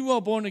 If you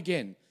are born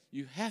again,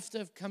 you have to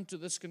have come to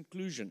this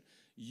conclusion.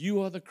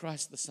 You are the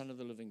Christ, the Son of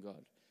the living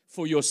God.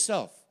 For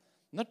yourself,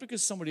 not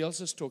because somebody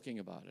else is talking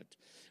about it.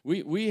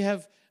 We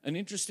have an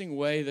interesting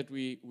way that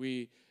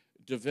we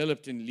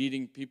developed in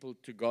leading people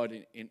to God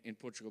in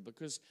Portugal,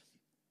 because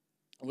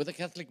with a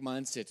Catholic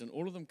mindset, and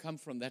all of them come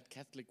from that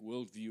Catholic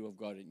worldview of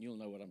God, and you'll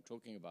know what I'm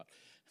talking about.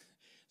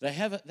 They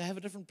have a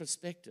different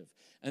perspective,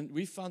 and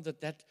we found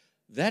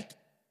that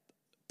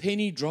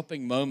penny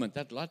dropping moment,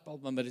 that light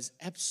bulb moment, is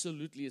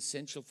absolutely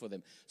essential for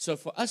them. So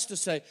for us to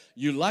say,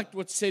 you liked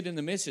what's said in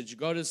the message,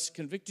 God has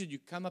convicted you,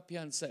 come up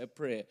here and say a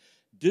prayer,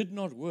 did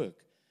not work.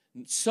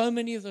 So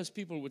many of those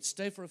people would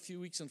stay for a few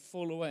weeks and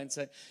fall away and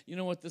say, you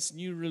know what, this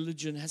new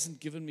religion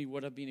hasn't given me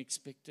what I've been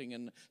expecting,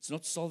 and it's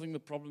not solving the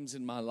problems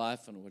in my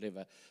life and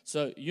whatever.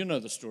 So you know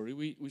the story.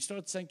 We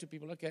started saying to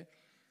people, okay,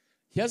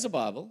 here's a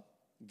Bible,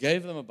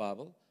 gave them a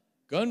Bible,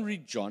 go and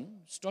read John,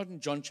 start in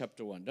John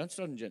chapter 1. Don't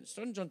start in John,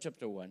 start in John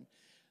chapter 1.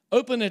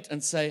 Open it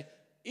and say,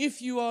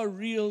 if you are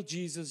real,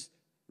 Jesus,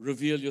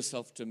 reveal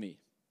yourself to me.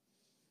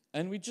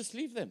 And we just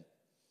leave them.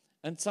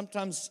 And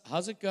sometimes,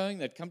 how's it going?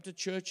 They'd come to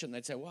church and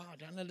they'd say, wow, I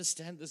don't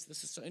understand this.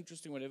 This is so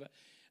interesting, whatever.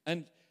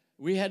 And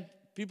we had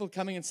people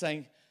coming and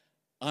saying,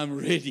 I'm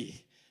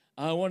ready.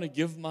 I want to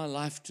give my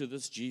life to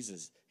this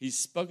Jesus. He's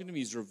spoken to me.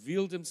 He's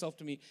revealed himself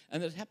to me.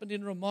 And it happened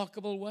in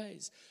remarkable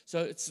ways. So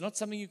it's not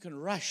something you can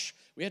rush.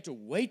 We had to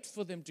wait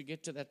for them to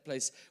get to that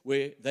place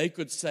where they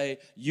could say,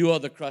 you are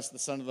the Christ, the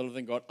Son of the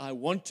living God. I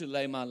want to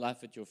lay my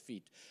life at your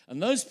feet. And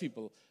those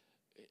people,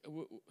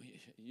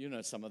 you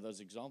know some of those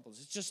examples.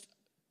 It's just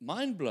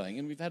mind-blowing,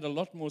 and we've had a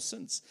lot more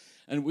since.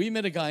 And we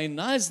met a guy in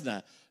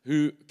Neisner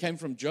who came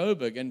from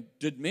Joburg and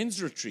did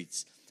men's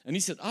retreats. And he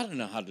said, I don't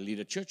know how to lead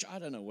a church. I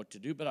don't know what to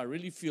do, but I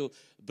really feel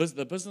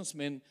the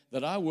businessmen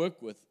that I work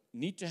with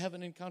need to have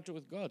an encounter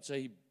with God. So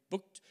he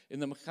booked in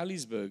the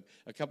Michalisburg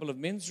a couple of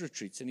men's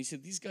retreats. And he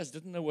said these guys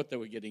didn't know what they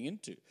were getting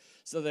into.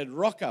 So they'd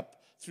rock up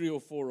 3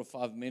 or 4 or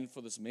 5 men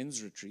for this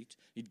men's retreat.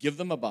 He'd give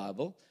them a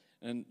Bible,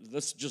 and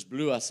this just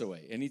blew us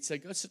away. And he'd say,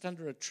 go sit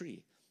under a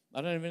tree.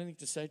 I don't have anything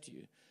to say to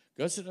you.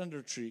 Go sit under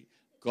a tree.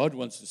 God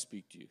wants to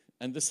speak to you.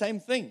 And the same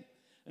thing.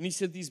 And he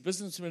said these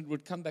businessmen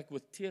would come back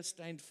with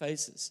tear-stained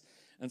faces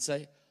and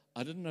say,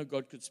 I didn't know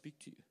God could speak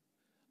to you.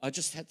 I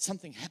just had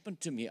something happen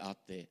to me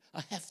out there.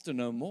 I have to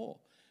know more.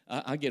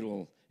 I get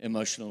all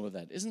emotional with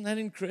that. Isn't that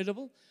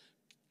incredible?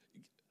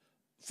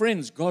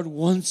 Friends, God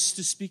wants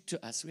to speak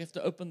to us. We have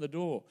to open the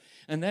door.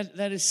 And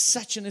that is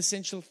such an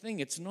essential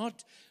thing. It's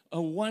not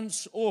a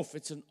once-off.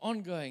 It's an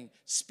ongoing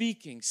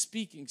speaking.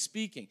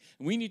 And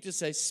we need to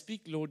say,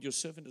 speak, Lord, your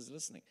servant is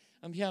listening.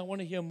 I'm here. I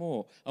want to hear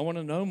more. I want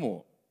to know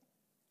more.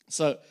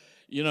 So,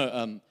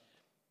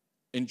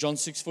 in John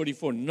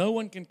 6:44, no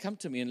one can come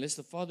to me unless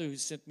the Father who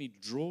sent me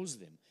draws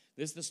them.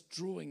 There's this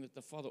drawing that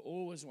the Father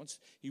always wants.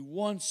 He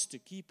wants to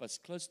keep us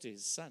close to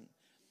his Son.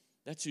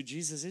 That's who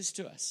Jesus is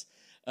to us.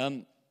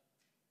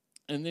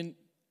 And then,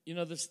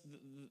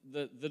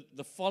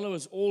 the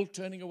followers all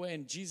turning away,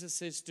 and Jesus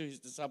says to his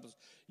disciples,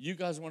 you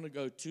guys want to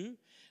go too?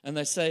 And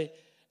they say,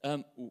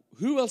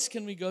 who else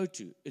can we go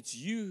to? It's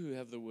you who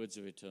have the words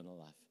of eternal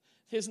life.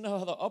 There's no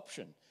other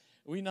option.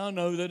 We now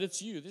know that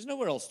it's you. There's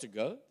nowhere else to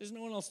go. There's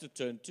no one else to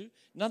turn to.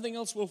 Nothing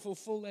else will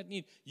fulfill that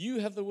need. You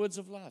have the words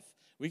of life.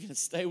 We can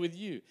stay with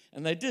you.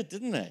 And they did,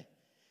 didn't they?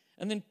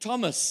 And then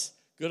Thomas,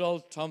 good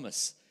old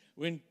Thomas,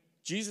 when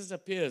Jesus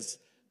appears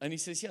and he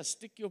says, yeah,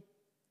 stick your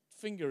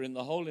finger in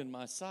the hole in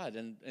my side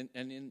and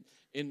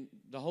in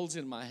the holes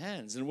in my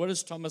hands. And what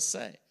does Thomas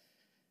say?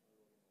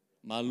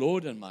 My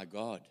Lord and my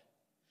God.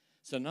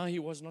 So now he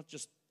was not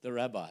just the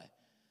rabbi.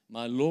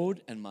 My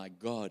Lord and my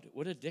God.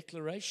 What a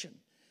declaration.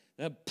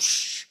 The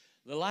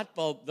light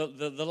bulb,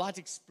 the light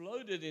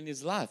exploded in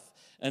his life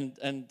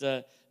and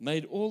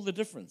made all the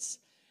difference.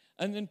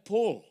 And then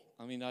Paul,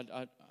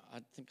 I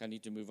think I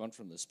need to move on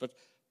from this, but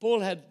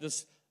Paul had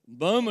this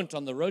moment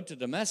on the road to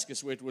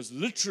Damascus where it was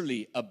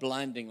literally a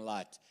blinding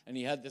light, and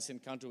he had this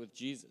encounter with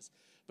Jesus.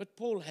 But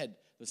Paul had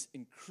this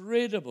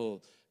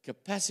incredible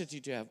capacity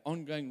to have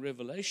ongoing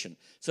revelation.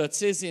 So it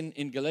says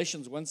in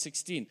Galatians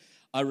 1:16,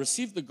 I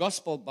received the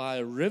gospel by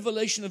a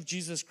revelation of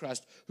Jesus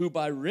Christ, who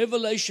by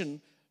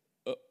revelation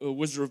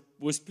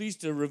was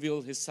pleased to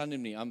reveal his son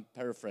in me. I'm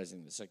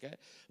paraphrasing this, okay?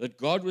 That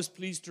God was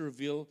pleased to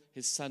reveal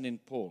his son in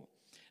Paul.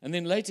 And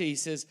then later he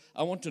says,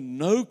 I want to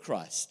know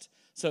Christ.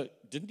 So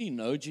didn't he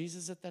know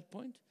Jesus at that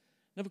point?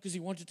 No, because he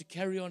wanted to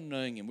carry on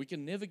knowing him. We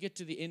can never get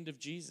to the end of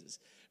Jesus.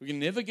 We can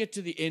never get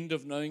to the end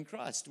of knowing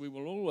Christ. We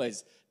will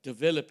always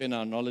develop in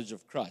our knowledge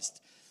of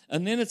Christ.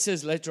 And then it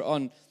says later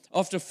on,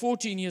 after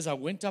 14 years, I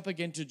went up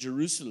again to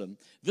Jerusalem,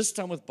 this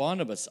time with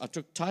Barnabas. I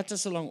took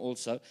Titus along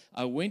also.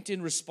 I went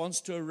in response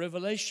to a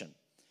revelation.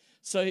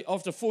 So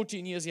after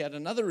 14 years, he had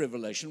another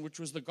revelation, which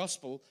was the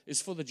gospel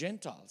is for the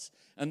Gentiles.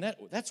 And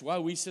that's why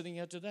we're sitting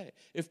here today.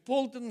 If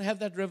Paul didn't have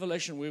that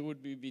revelation, where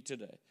would we be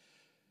today?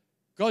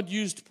 God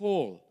used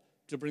Paul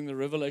to bring the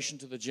revelation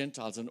to the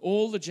Gentiles. And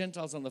all the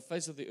Gentiles on the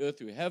face of the earth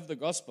who have the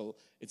gospel,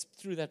 it's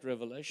through that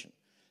revelation.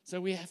 So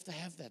we have to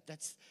have that.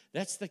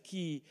 That's the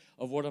key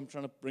of what I'm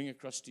trying to bring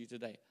across to you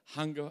today.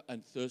 Hunger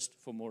and thirst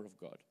for more of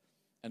God.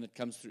 And it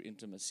comes through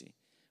intimacy.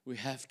 We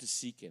have to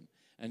seek him.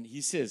 And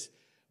he says,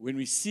 when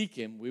we seek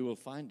him, we will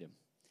find him.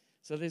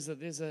 So there's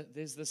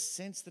this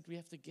sense that we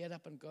have to get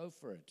up and go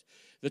for it.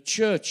 The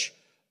church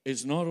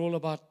is not all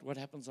about what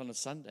happens on a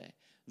Sunday.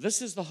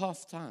 This is the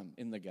half time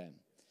in the game.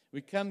 We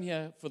come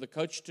here for the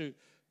coach to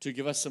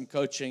give us some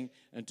coaching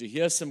and to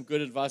hear some good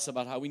advice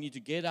about how we need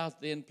to get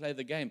out there and play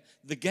the game.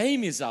 The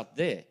game is out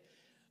there.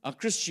 Our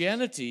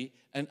Christianity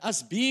and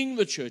us being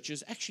the church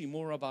is actually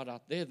more about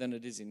out there than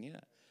it is in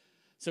here.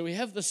 So we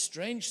have this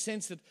strange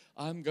sense that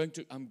I'm going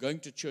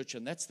to church,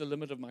 and that's the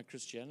limit of my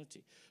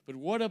Christianity. But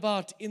what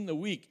about in the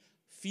week,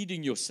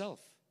 feeding yourself,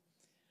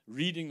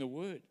 reading the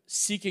Word,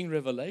 seeking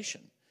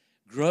revelation,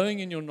 growing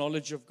in your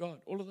knowledge of God,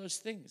 all of those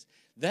things.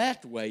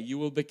 That way you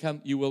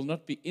will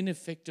not be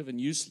ineffective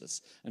and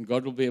useless, and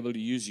God will be able to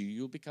use you.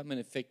 You'll become an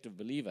effective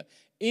believer.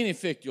 In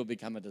effect, you'll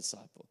become a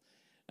disciple.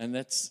 And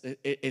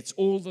it's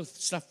all the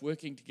stuff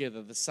working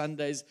together, the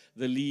Sundays,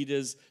 the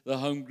leaders, the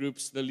home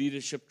groups, the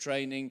leadership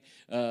training,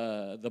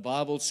 the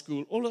Bible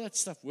school, all of that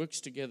stuff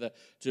works together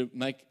to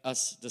make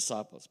us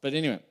disciples. But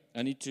anyway,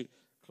 I need to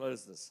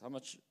close this. How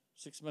much?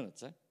 6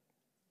 minutes, eh?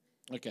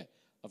 Okay,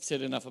 I've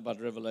said enough about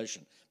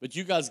revelation. But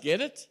you guys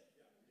get it?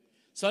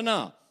 So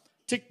now,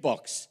 tick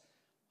box.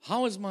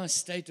 How is my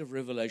state of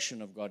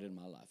revelation of God in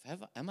my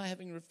life? Am I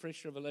having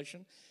fresh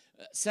revelation?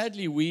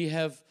 Sadly, we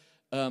have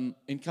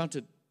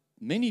encountered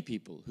many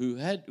people who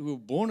were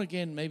born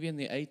again maybe in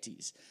the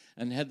 80s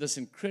and had this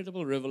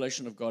incredible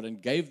revelation of God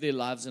and gave their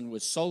lives and were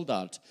sold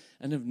out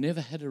and have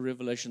never had a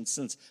revelation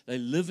since. They're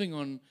living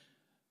on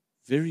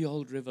very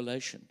old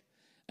revelation.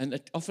 And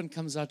it often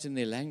comes out in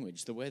their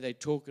language, the way they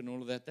talk and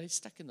all of that. They're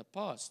stuck in the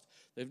past.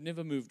 They've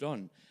never moved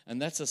on.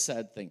 And that's a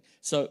sad thing.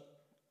 So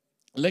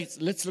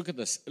let's look at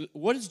this.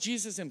 What does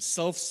Jesus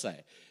himself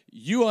say?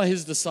 You are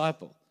his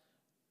disciple.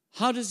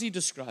 How does he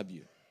describe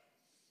you?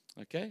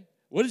 Okay?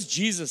 What does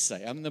Jesus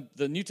say? I mean,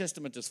 the New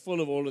Testament is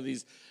full of all of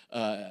these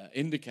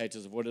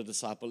indicators of what a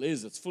disciple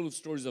is. It's full of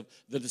stories of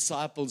the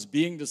disciples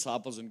being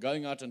disciples and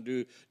going out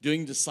and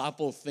doing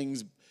disciple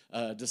things,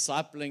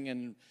 discipling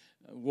and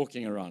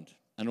walking around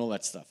and all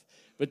that stuff.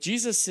 But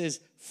Jesus says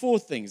 4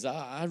 things.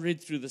 I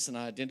read through this and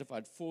I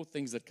identified 4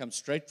 things that come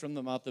straight from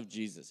the mouth of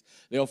Jesus.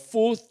 There are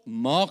 4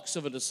 marks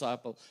of a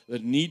disciple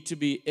that need to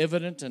be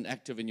evident and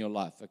active in your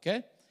life,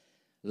 okay?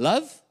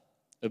 Love,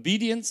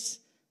 obedience,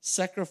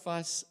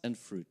 sacrifice, and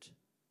fruit.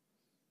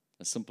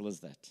 As simple as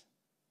that.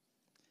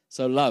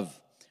 So love,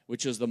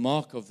 which is the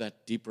mark of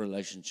that deep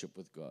relationship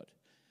with God.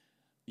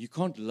 You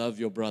can't love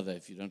your brother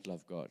if you don't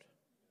love God.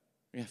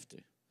 You have to.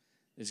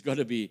 There's got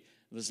to be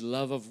this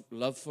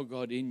love for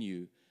God in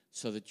you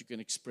so that you can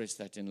express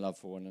that in love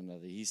for one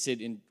another. He said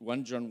in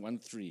 1 John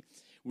 1:3,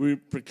 we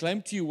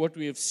proclaim to you what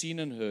we have seen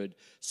and heard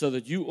so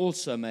that you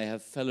also may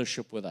have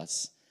fellowship with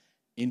us,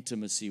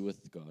 intimacy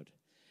with God.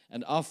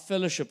 And our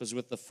fellowship is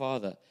with the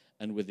Father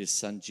and with his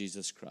Son,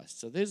 Jesus Christ.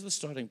 So there's the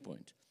starting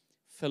point.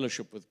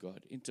 Fellowship with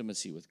God,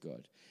 intimacy with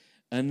God.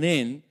 And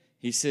then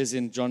he says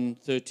in John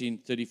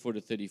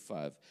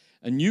 13:34-35,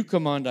 a new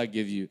command I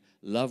give you,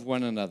 love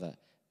one another.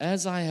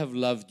 As I have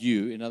loved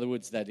you, in other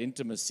words, that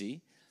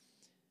intimacy,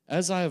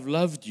 as I have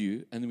loved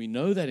you, and we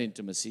know that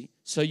intimacy,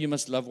 so you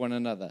must love one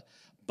another.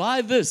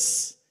 By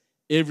this,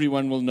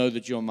 everyone will know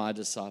that you're my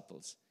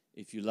disciples,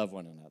 if you love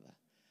one another.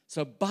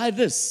 So by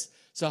this,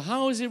 so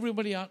how is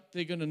everybody out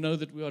there going to know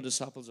that we are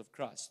disciples of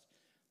Christ?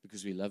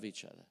 Because we love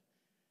each other.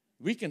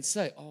 We can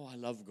say, oh, I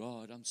love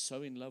God. I'm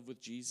so in love with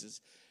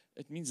Jesus.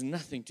 It means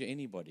nothing to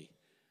anybody.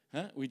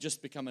 We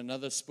just become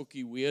another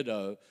spooky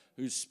weirdo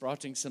who's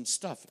sprouting some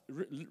stuff.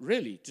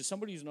 Really, to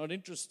somebody who's not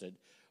interested,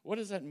 what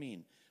does that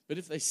mean? But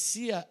if they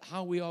see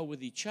how we are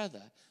with each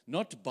other,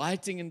 not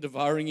biting and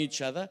devouring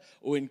each other,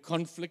 or in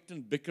conflict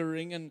and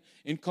bickering and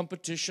in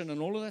competition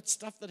and all of that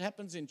stuff that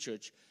happens in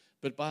church,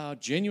 but by our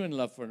genuine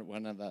love for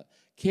one another,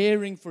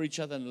 caring for each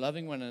other and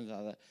loving one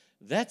another,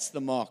 that's the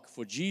mark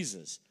for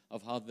Jesus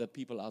of how the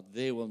people out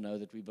there will know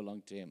that we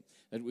belong to him,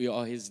 that we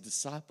are his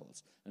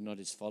disciples and not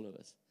his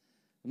followers.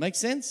 Make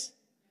sense?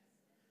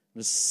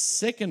 The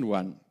second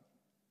one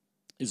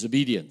is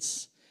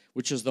obedience,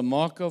 which is the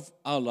mark of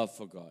our love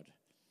for God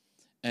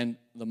and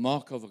the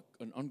mark of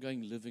an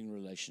ongoing living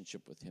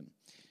relationship with him.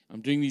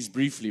 I'm doing these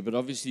briefly, but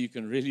obviously you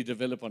can really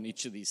develop on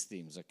each of these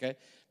themes, okay?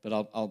 But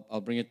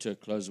I'll bring it to a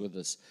close with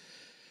this.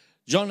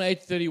 John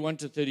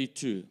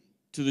 8:31-32.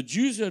 To the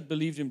Jews who had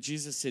believed him,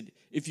 Jesus said,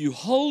 if you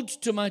hold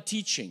to my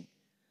teaching,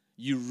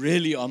 you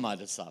really are my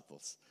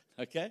disciples.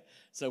 Okay?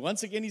 So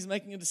once again, he's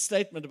making a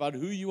statement about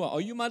who you are.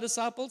 Are you my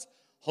disciples?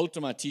 Hold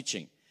to my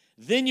teaching.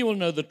 Then you will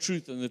know the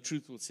truth, and the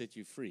truth will set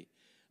you free.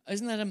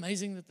 Isn't that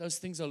amazing that those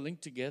things are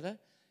linked together?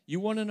 You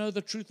want to know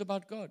the truth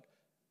about God?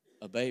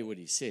 Obey what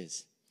he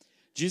says.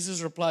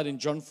 Jesus replied in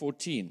John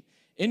 14,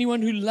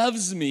 anyone who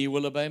loves me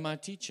will obey my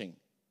teaching.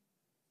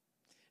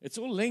 It's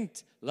all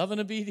linked. Love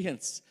and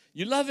obedience.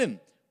 You love him.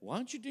 Why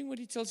aren't you doing what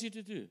he tells you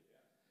to do?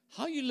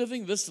 How are you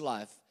living this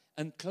life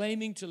and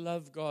claiming to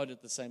love God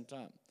at the same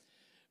time?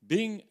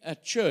 Being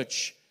at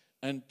church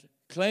and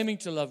claiming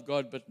to love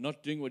God but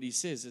not doing what he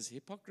says is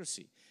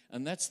hypocrisy.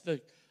 And that's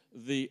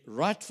the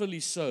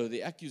rightfully so,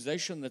 the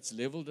accusation that's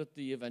leveled at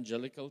the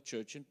evangelical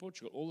church in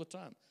Portugal all the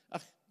time.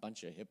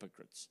 Bunch of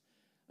hypocrites.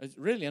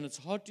 Really, and it's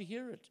hard to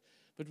hear it.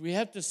 But we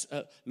have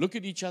to look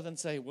at each other and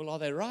say, well, are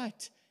they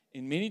right?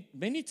 And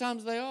many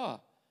times they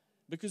are.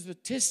 Because the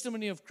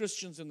testimony of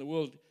Christians in the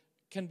world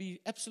can be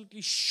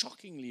absolutely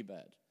shockingly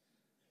bad.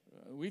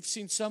 We've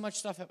seen so much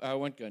stuff happen. I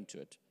won't go into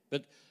it.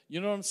 But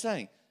you know what I'm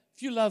saying?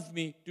 If you love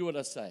me, do what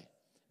I say.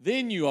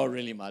 Then you are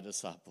really my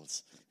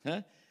disciples.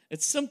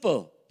 It's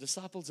simple.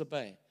 Disciples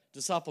obey.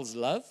 Disciples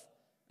love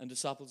and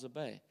disciples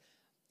obey.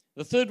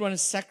 The third one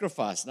is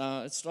sacrifice.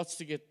 Now, it starts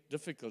to get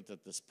difficult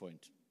at this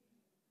point.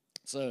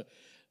 So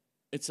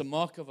it's a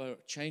mark of a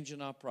change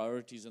in our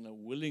priorities and a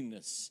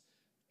willingness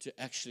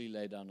to actually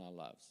lay down our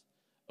lives.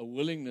 A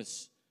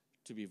willingness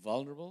to be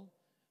vulnerable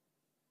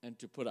and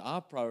to put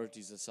our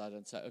priorities aside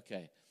and say,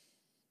 okay,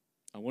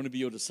 I want to be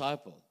your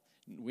disciple.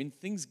 When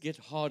things get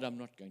hard, I'm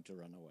not going to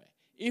run away.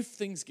 If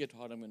things get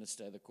hard, I'm going to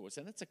stay the course.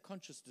 And it's a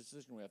conscious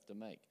decision we have to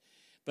make.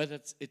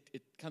 But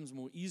it comes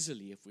more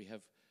easily if we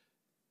have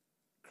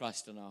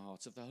Christ in our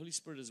hearts. If the Holy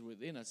Spirit is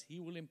within us, he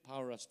will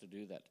empower us to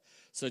do that.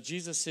 So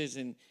Jesus says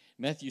in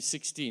Matthew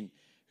 16,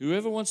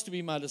 whoever wants to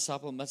be my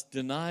disciple must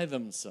deny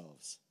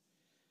themselves.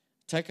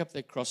 Take up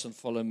their cross and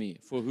follow me.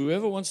 For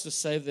whoever wants to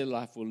save their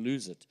life will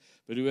lose it.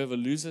 But whoever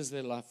loses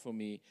their life for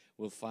me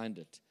will find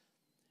it.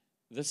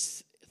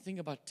 This thing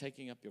about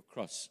taking up your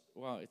cross,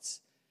 wow,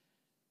 it's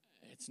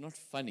not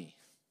funny.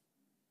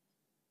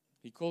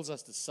 He calls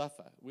us to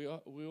suffer. We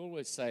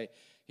always say,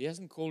 he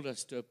hasn't called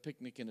us to a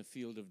picnic in a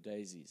field of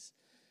daisies.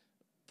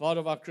 Part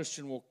of our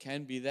Christian walk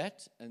can be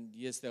that. And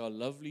yes, there are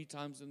lovely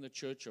times in the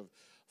church of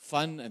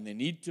fun, and there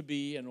need to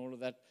be, and all of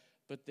that.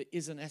 But there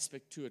is an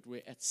aspect to it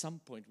where at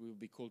some point we will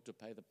be called to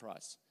pay the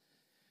price.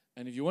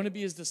 And if you want to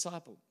be his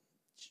disciple,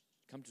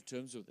 come to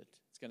terms with it.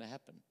 It's going to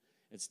happen.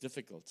 It's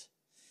difficult.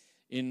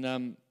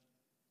 In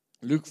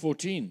Luke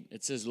 14,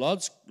 it says,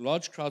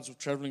 large crowds were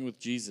traveling with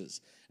Jesus.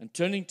 And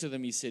turning to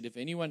them, he said, if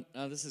anyone,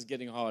 now this is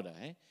getting harder,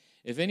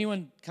 if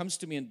anyone comes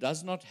to me and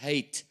does not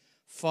hate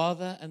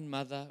father and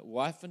mother,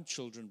 wife and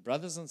children,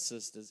 brothers and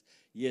sisters,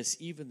 yes,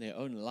 even their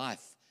own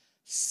life,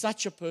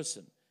 such a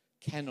person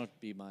cannot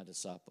be my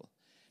disciple.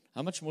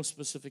 How much more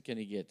specific can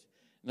he get?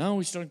 Now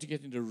we're starting to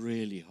get into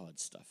really hard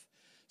stuff.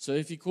 So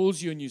if he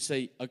calls you and you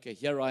say, okay,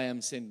 here I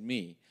am, send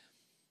me,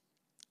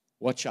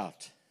 watch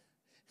out.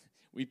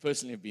 We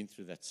personally have been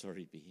through that.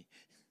 Sorry, B.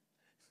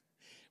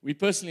 We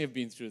personally have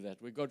been through that,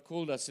 where God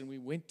called us and we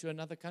went to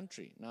another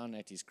country. Now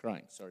Natty's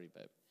crying. Sorry,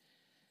 babe.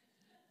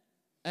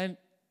 And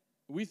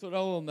we thought,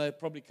 oh, well, they'll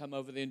probably come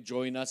over there and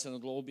join us and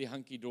it'll all be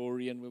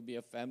hunky-dory and we'll be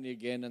a family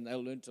again and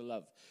they'll learn to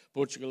love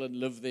Portugal and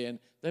live there. And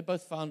they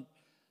both found,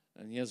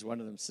 and here's one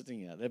of them sitting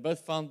here, they both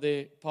found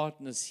their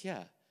partners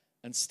here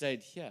and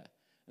stayed here.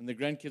 And the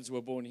grandkids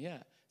were born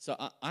here. So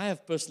I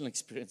have personal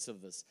experience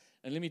of this.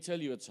 And let me tell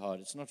you, it's hard.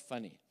 It's not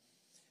funny.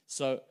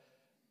 So,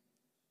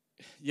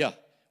 yeah,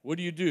 what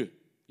do?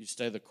 You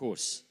stay the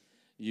course.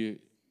 You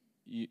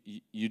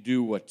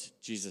do what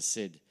Jesus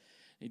said.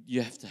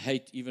 You have to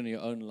hate even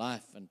your own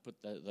life and put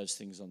those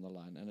things on the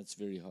line, and it's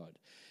very hard.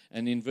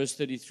 And in verse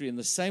 33, in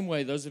the same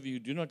way, those of you who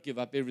do not give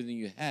up everything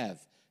you have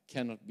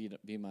cannot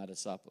be my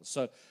disciples.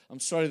 So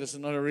I'm sorry, this is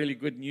not a really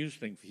good news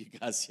thing for you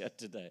guys here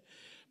today.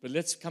 But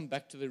let's come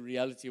back to the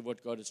reality of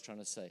what God is trying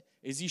to say.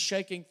 Is he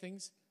shaking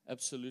things?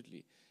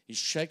 Absolutely. He's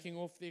shaking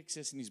off the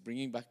excess, and he's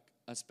bringing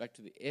us back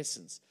to the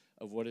essence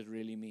of what it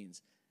really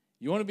means.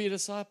 You want to be a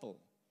disciple?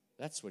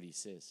 That's what he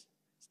says.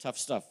 It's tough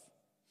stuff.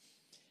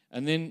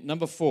 And then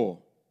number 4,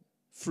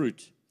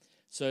 fruit.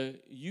 So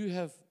you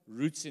have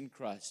roots in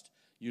Christ.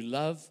 You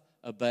love,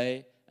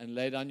 obey, and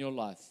lay down your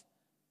life.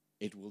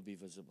 It will be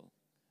visible.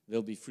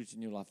 There'll be fruit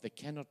in your life. There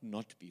cannot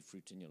not be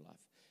fruit in your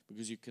life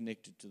because you're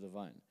connected to the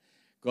vine.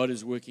 God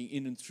is working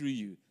in and through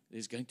you.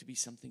 There's going to be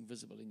something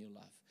visible in your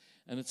life.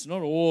 And it's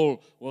not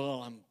all,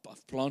 well,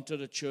 I've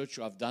planted a church,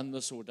 or I've done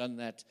this or done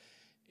that.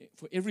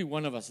 For every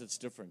one of us, it's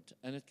different.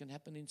 And it can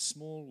happen in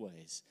small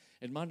ways.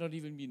 It might not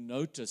even be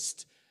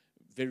noticed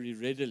very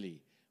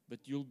readily, but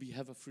you'll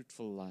have a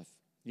fruitful life.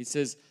 He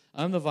says,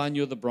 I'm the vine,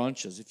 you're the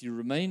branches. If you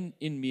remain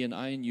in me and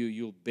I in you,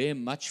 you'll bear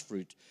much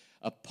fruit.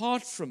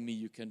 Apart from me,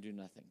 you can do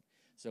nothing.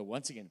 So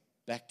once again,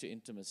 back to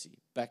intimacy,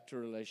 back to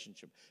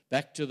relationship,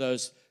 back to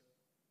those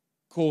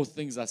core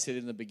things I said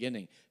in the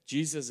beginning.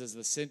 Jesus is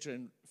the center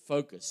and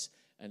focus,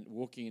 and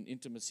walking in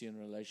intimacy and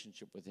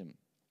relationship with him.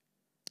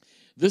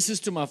 This is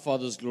to my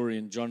Father's glory,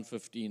 in John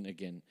 15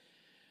 again,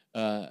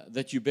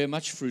 that you bear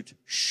much fruit,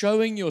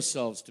 showing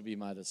yourselves to be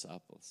my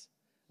disciples.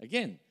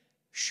 Again,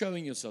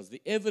 showing yourselves.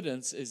 The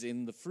evidence is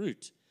in the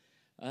fruit.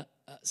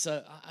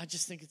 So I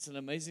just think it's an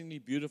amazingly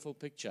beautiful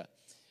picture.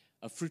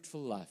 A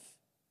fruitful life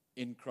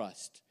in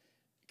Christ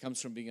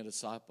comes from being a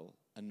disciple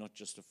and not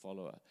just a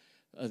follower.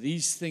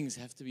 These things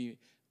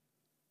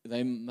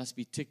they must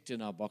be ticked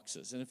in our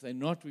boxes. And if they're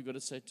not, we've got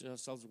to say to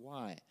ourselves,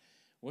 why?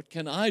 What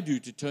can I do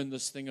to turn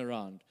this thing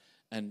around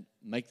and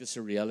make this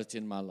a reality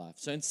in my life?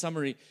 So in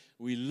summary,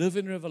 we live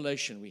in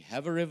revelation. We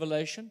have a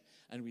revelation,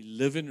 and we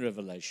live in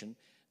revelation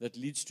that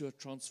leads to a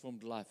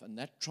transformed life. And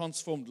that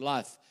transformed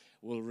life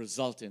will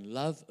result in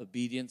love,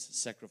 obedience,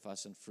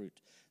 sacrifice, and fruit.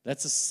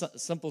 That's a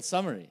simple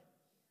summary.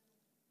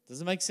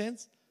 Does it make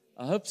sense?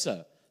 I hope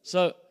so.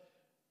 So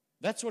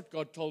that's what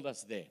God told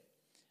us there.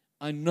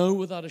 I know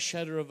without a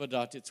shadow of a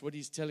doubt it's what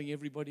he's telling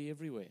everybody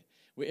everywhere.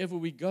 Wherever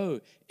we go,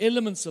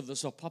 elements of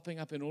this are popping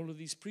up in all of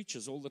these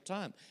preachers all the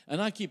time.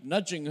 And I keep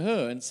nudging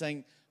her and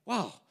saying,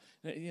 wow,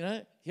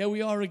 here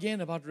we are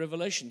again about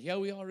revelation. Here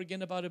we are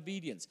again about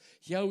obedience.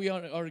 Here we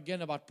are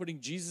again about putting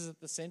Jesus at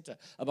the center,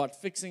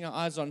 about fixing our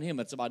eyes on him.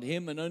 It's about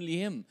him and only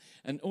him.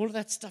 And all of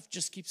that stuff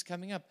just keeps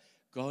coming up.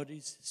 God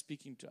is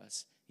speaking to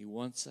us. He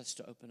wants us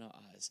to open our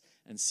eyes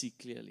and see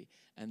clearly.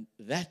 And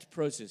that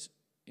process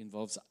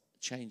involves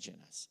change in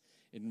us.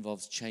 It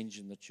involves change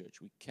in the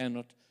church. We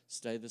cannot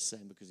stay the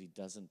same because he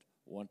doesn't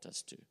want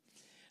us to.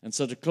 And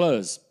so to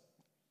close,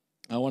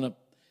 I want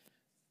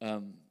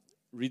to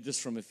read this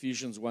from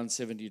Ephesians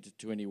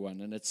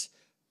 1:17-21. And it's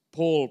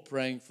Paul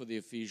praying for the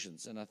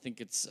Ephesians. And I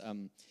think it's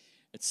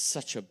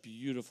such a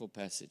beautiful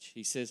passage.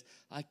 He says,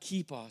 I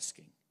keep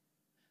asking.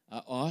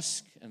 I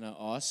ask and I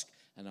ask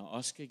and I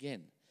ask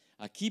again.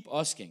 I keep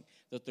asking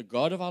that the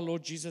God of our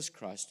Lord Jesus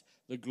Christ,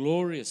 the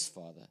glorious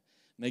Father,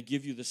 may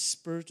give you the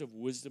spirit of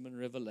wisdom and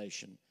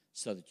revelation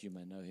so that you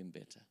may know him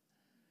better.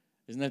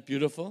 Isn't that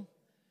beautiful?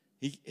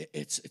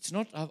 It's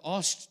not, I've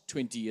asked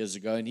 20 years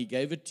ago and he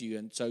gave it to you,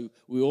 and so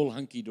we're all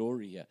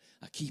hunky-dory here.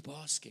 I keep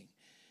asking.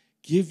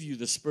 Give you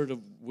the spirit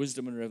of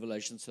wisdom and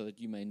revelation so that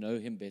you may know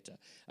him better.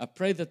 I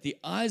pray that the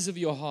eyes of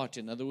your heart,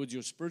 in other words,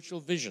 your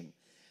spiritual vision,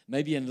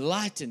 may be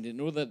enlightened in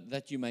order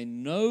that you may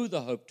know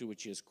the hope to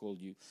which he has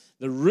called you,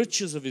 the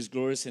riches of his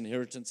glorious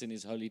inheritance in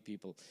his holy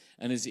people,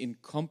 and his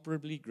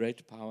incomparably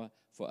great power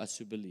for us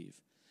who believe.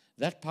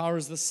 That power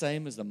is the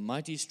same as the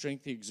mighty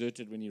strength he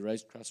exerted when he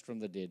raised Christ from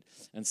the dead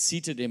and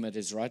seated him at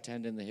his right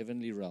hand in the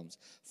heavenly realms,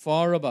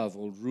 far above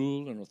all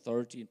rule and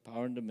authority and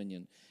power and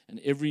dominion, and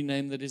every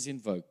name that is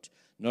invoked,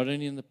 not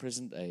only in the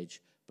present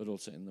age, but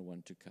also in the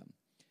one to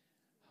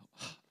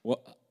come.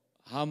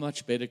 How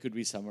much better could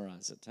we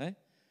summarize it, eh?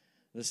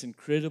 This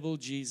incredible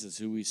Jesus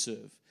who we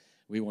serve,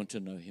 we want to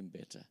know him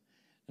better.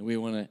 And we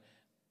want to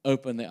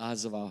open the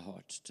eyes of our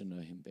heart to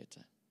know him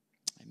better.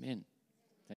 Amen.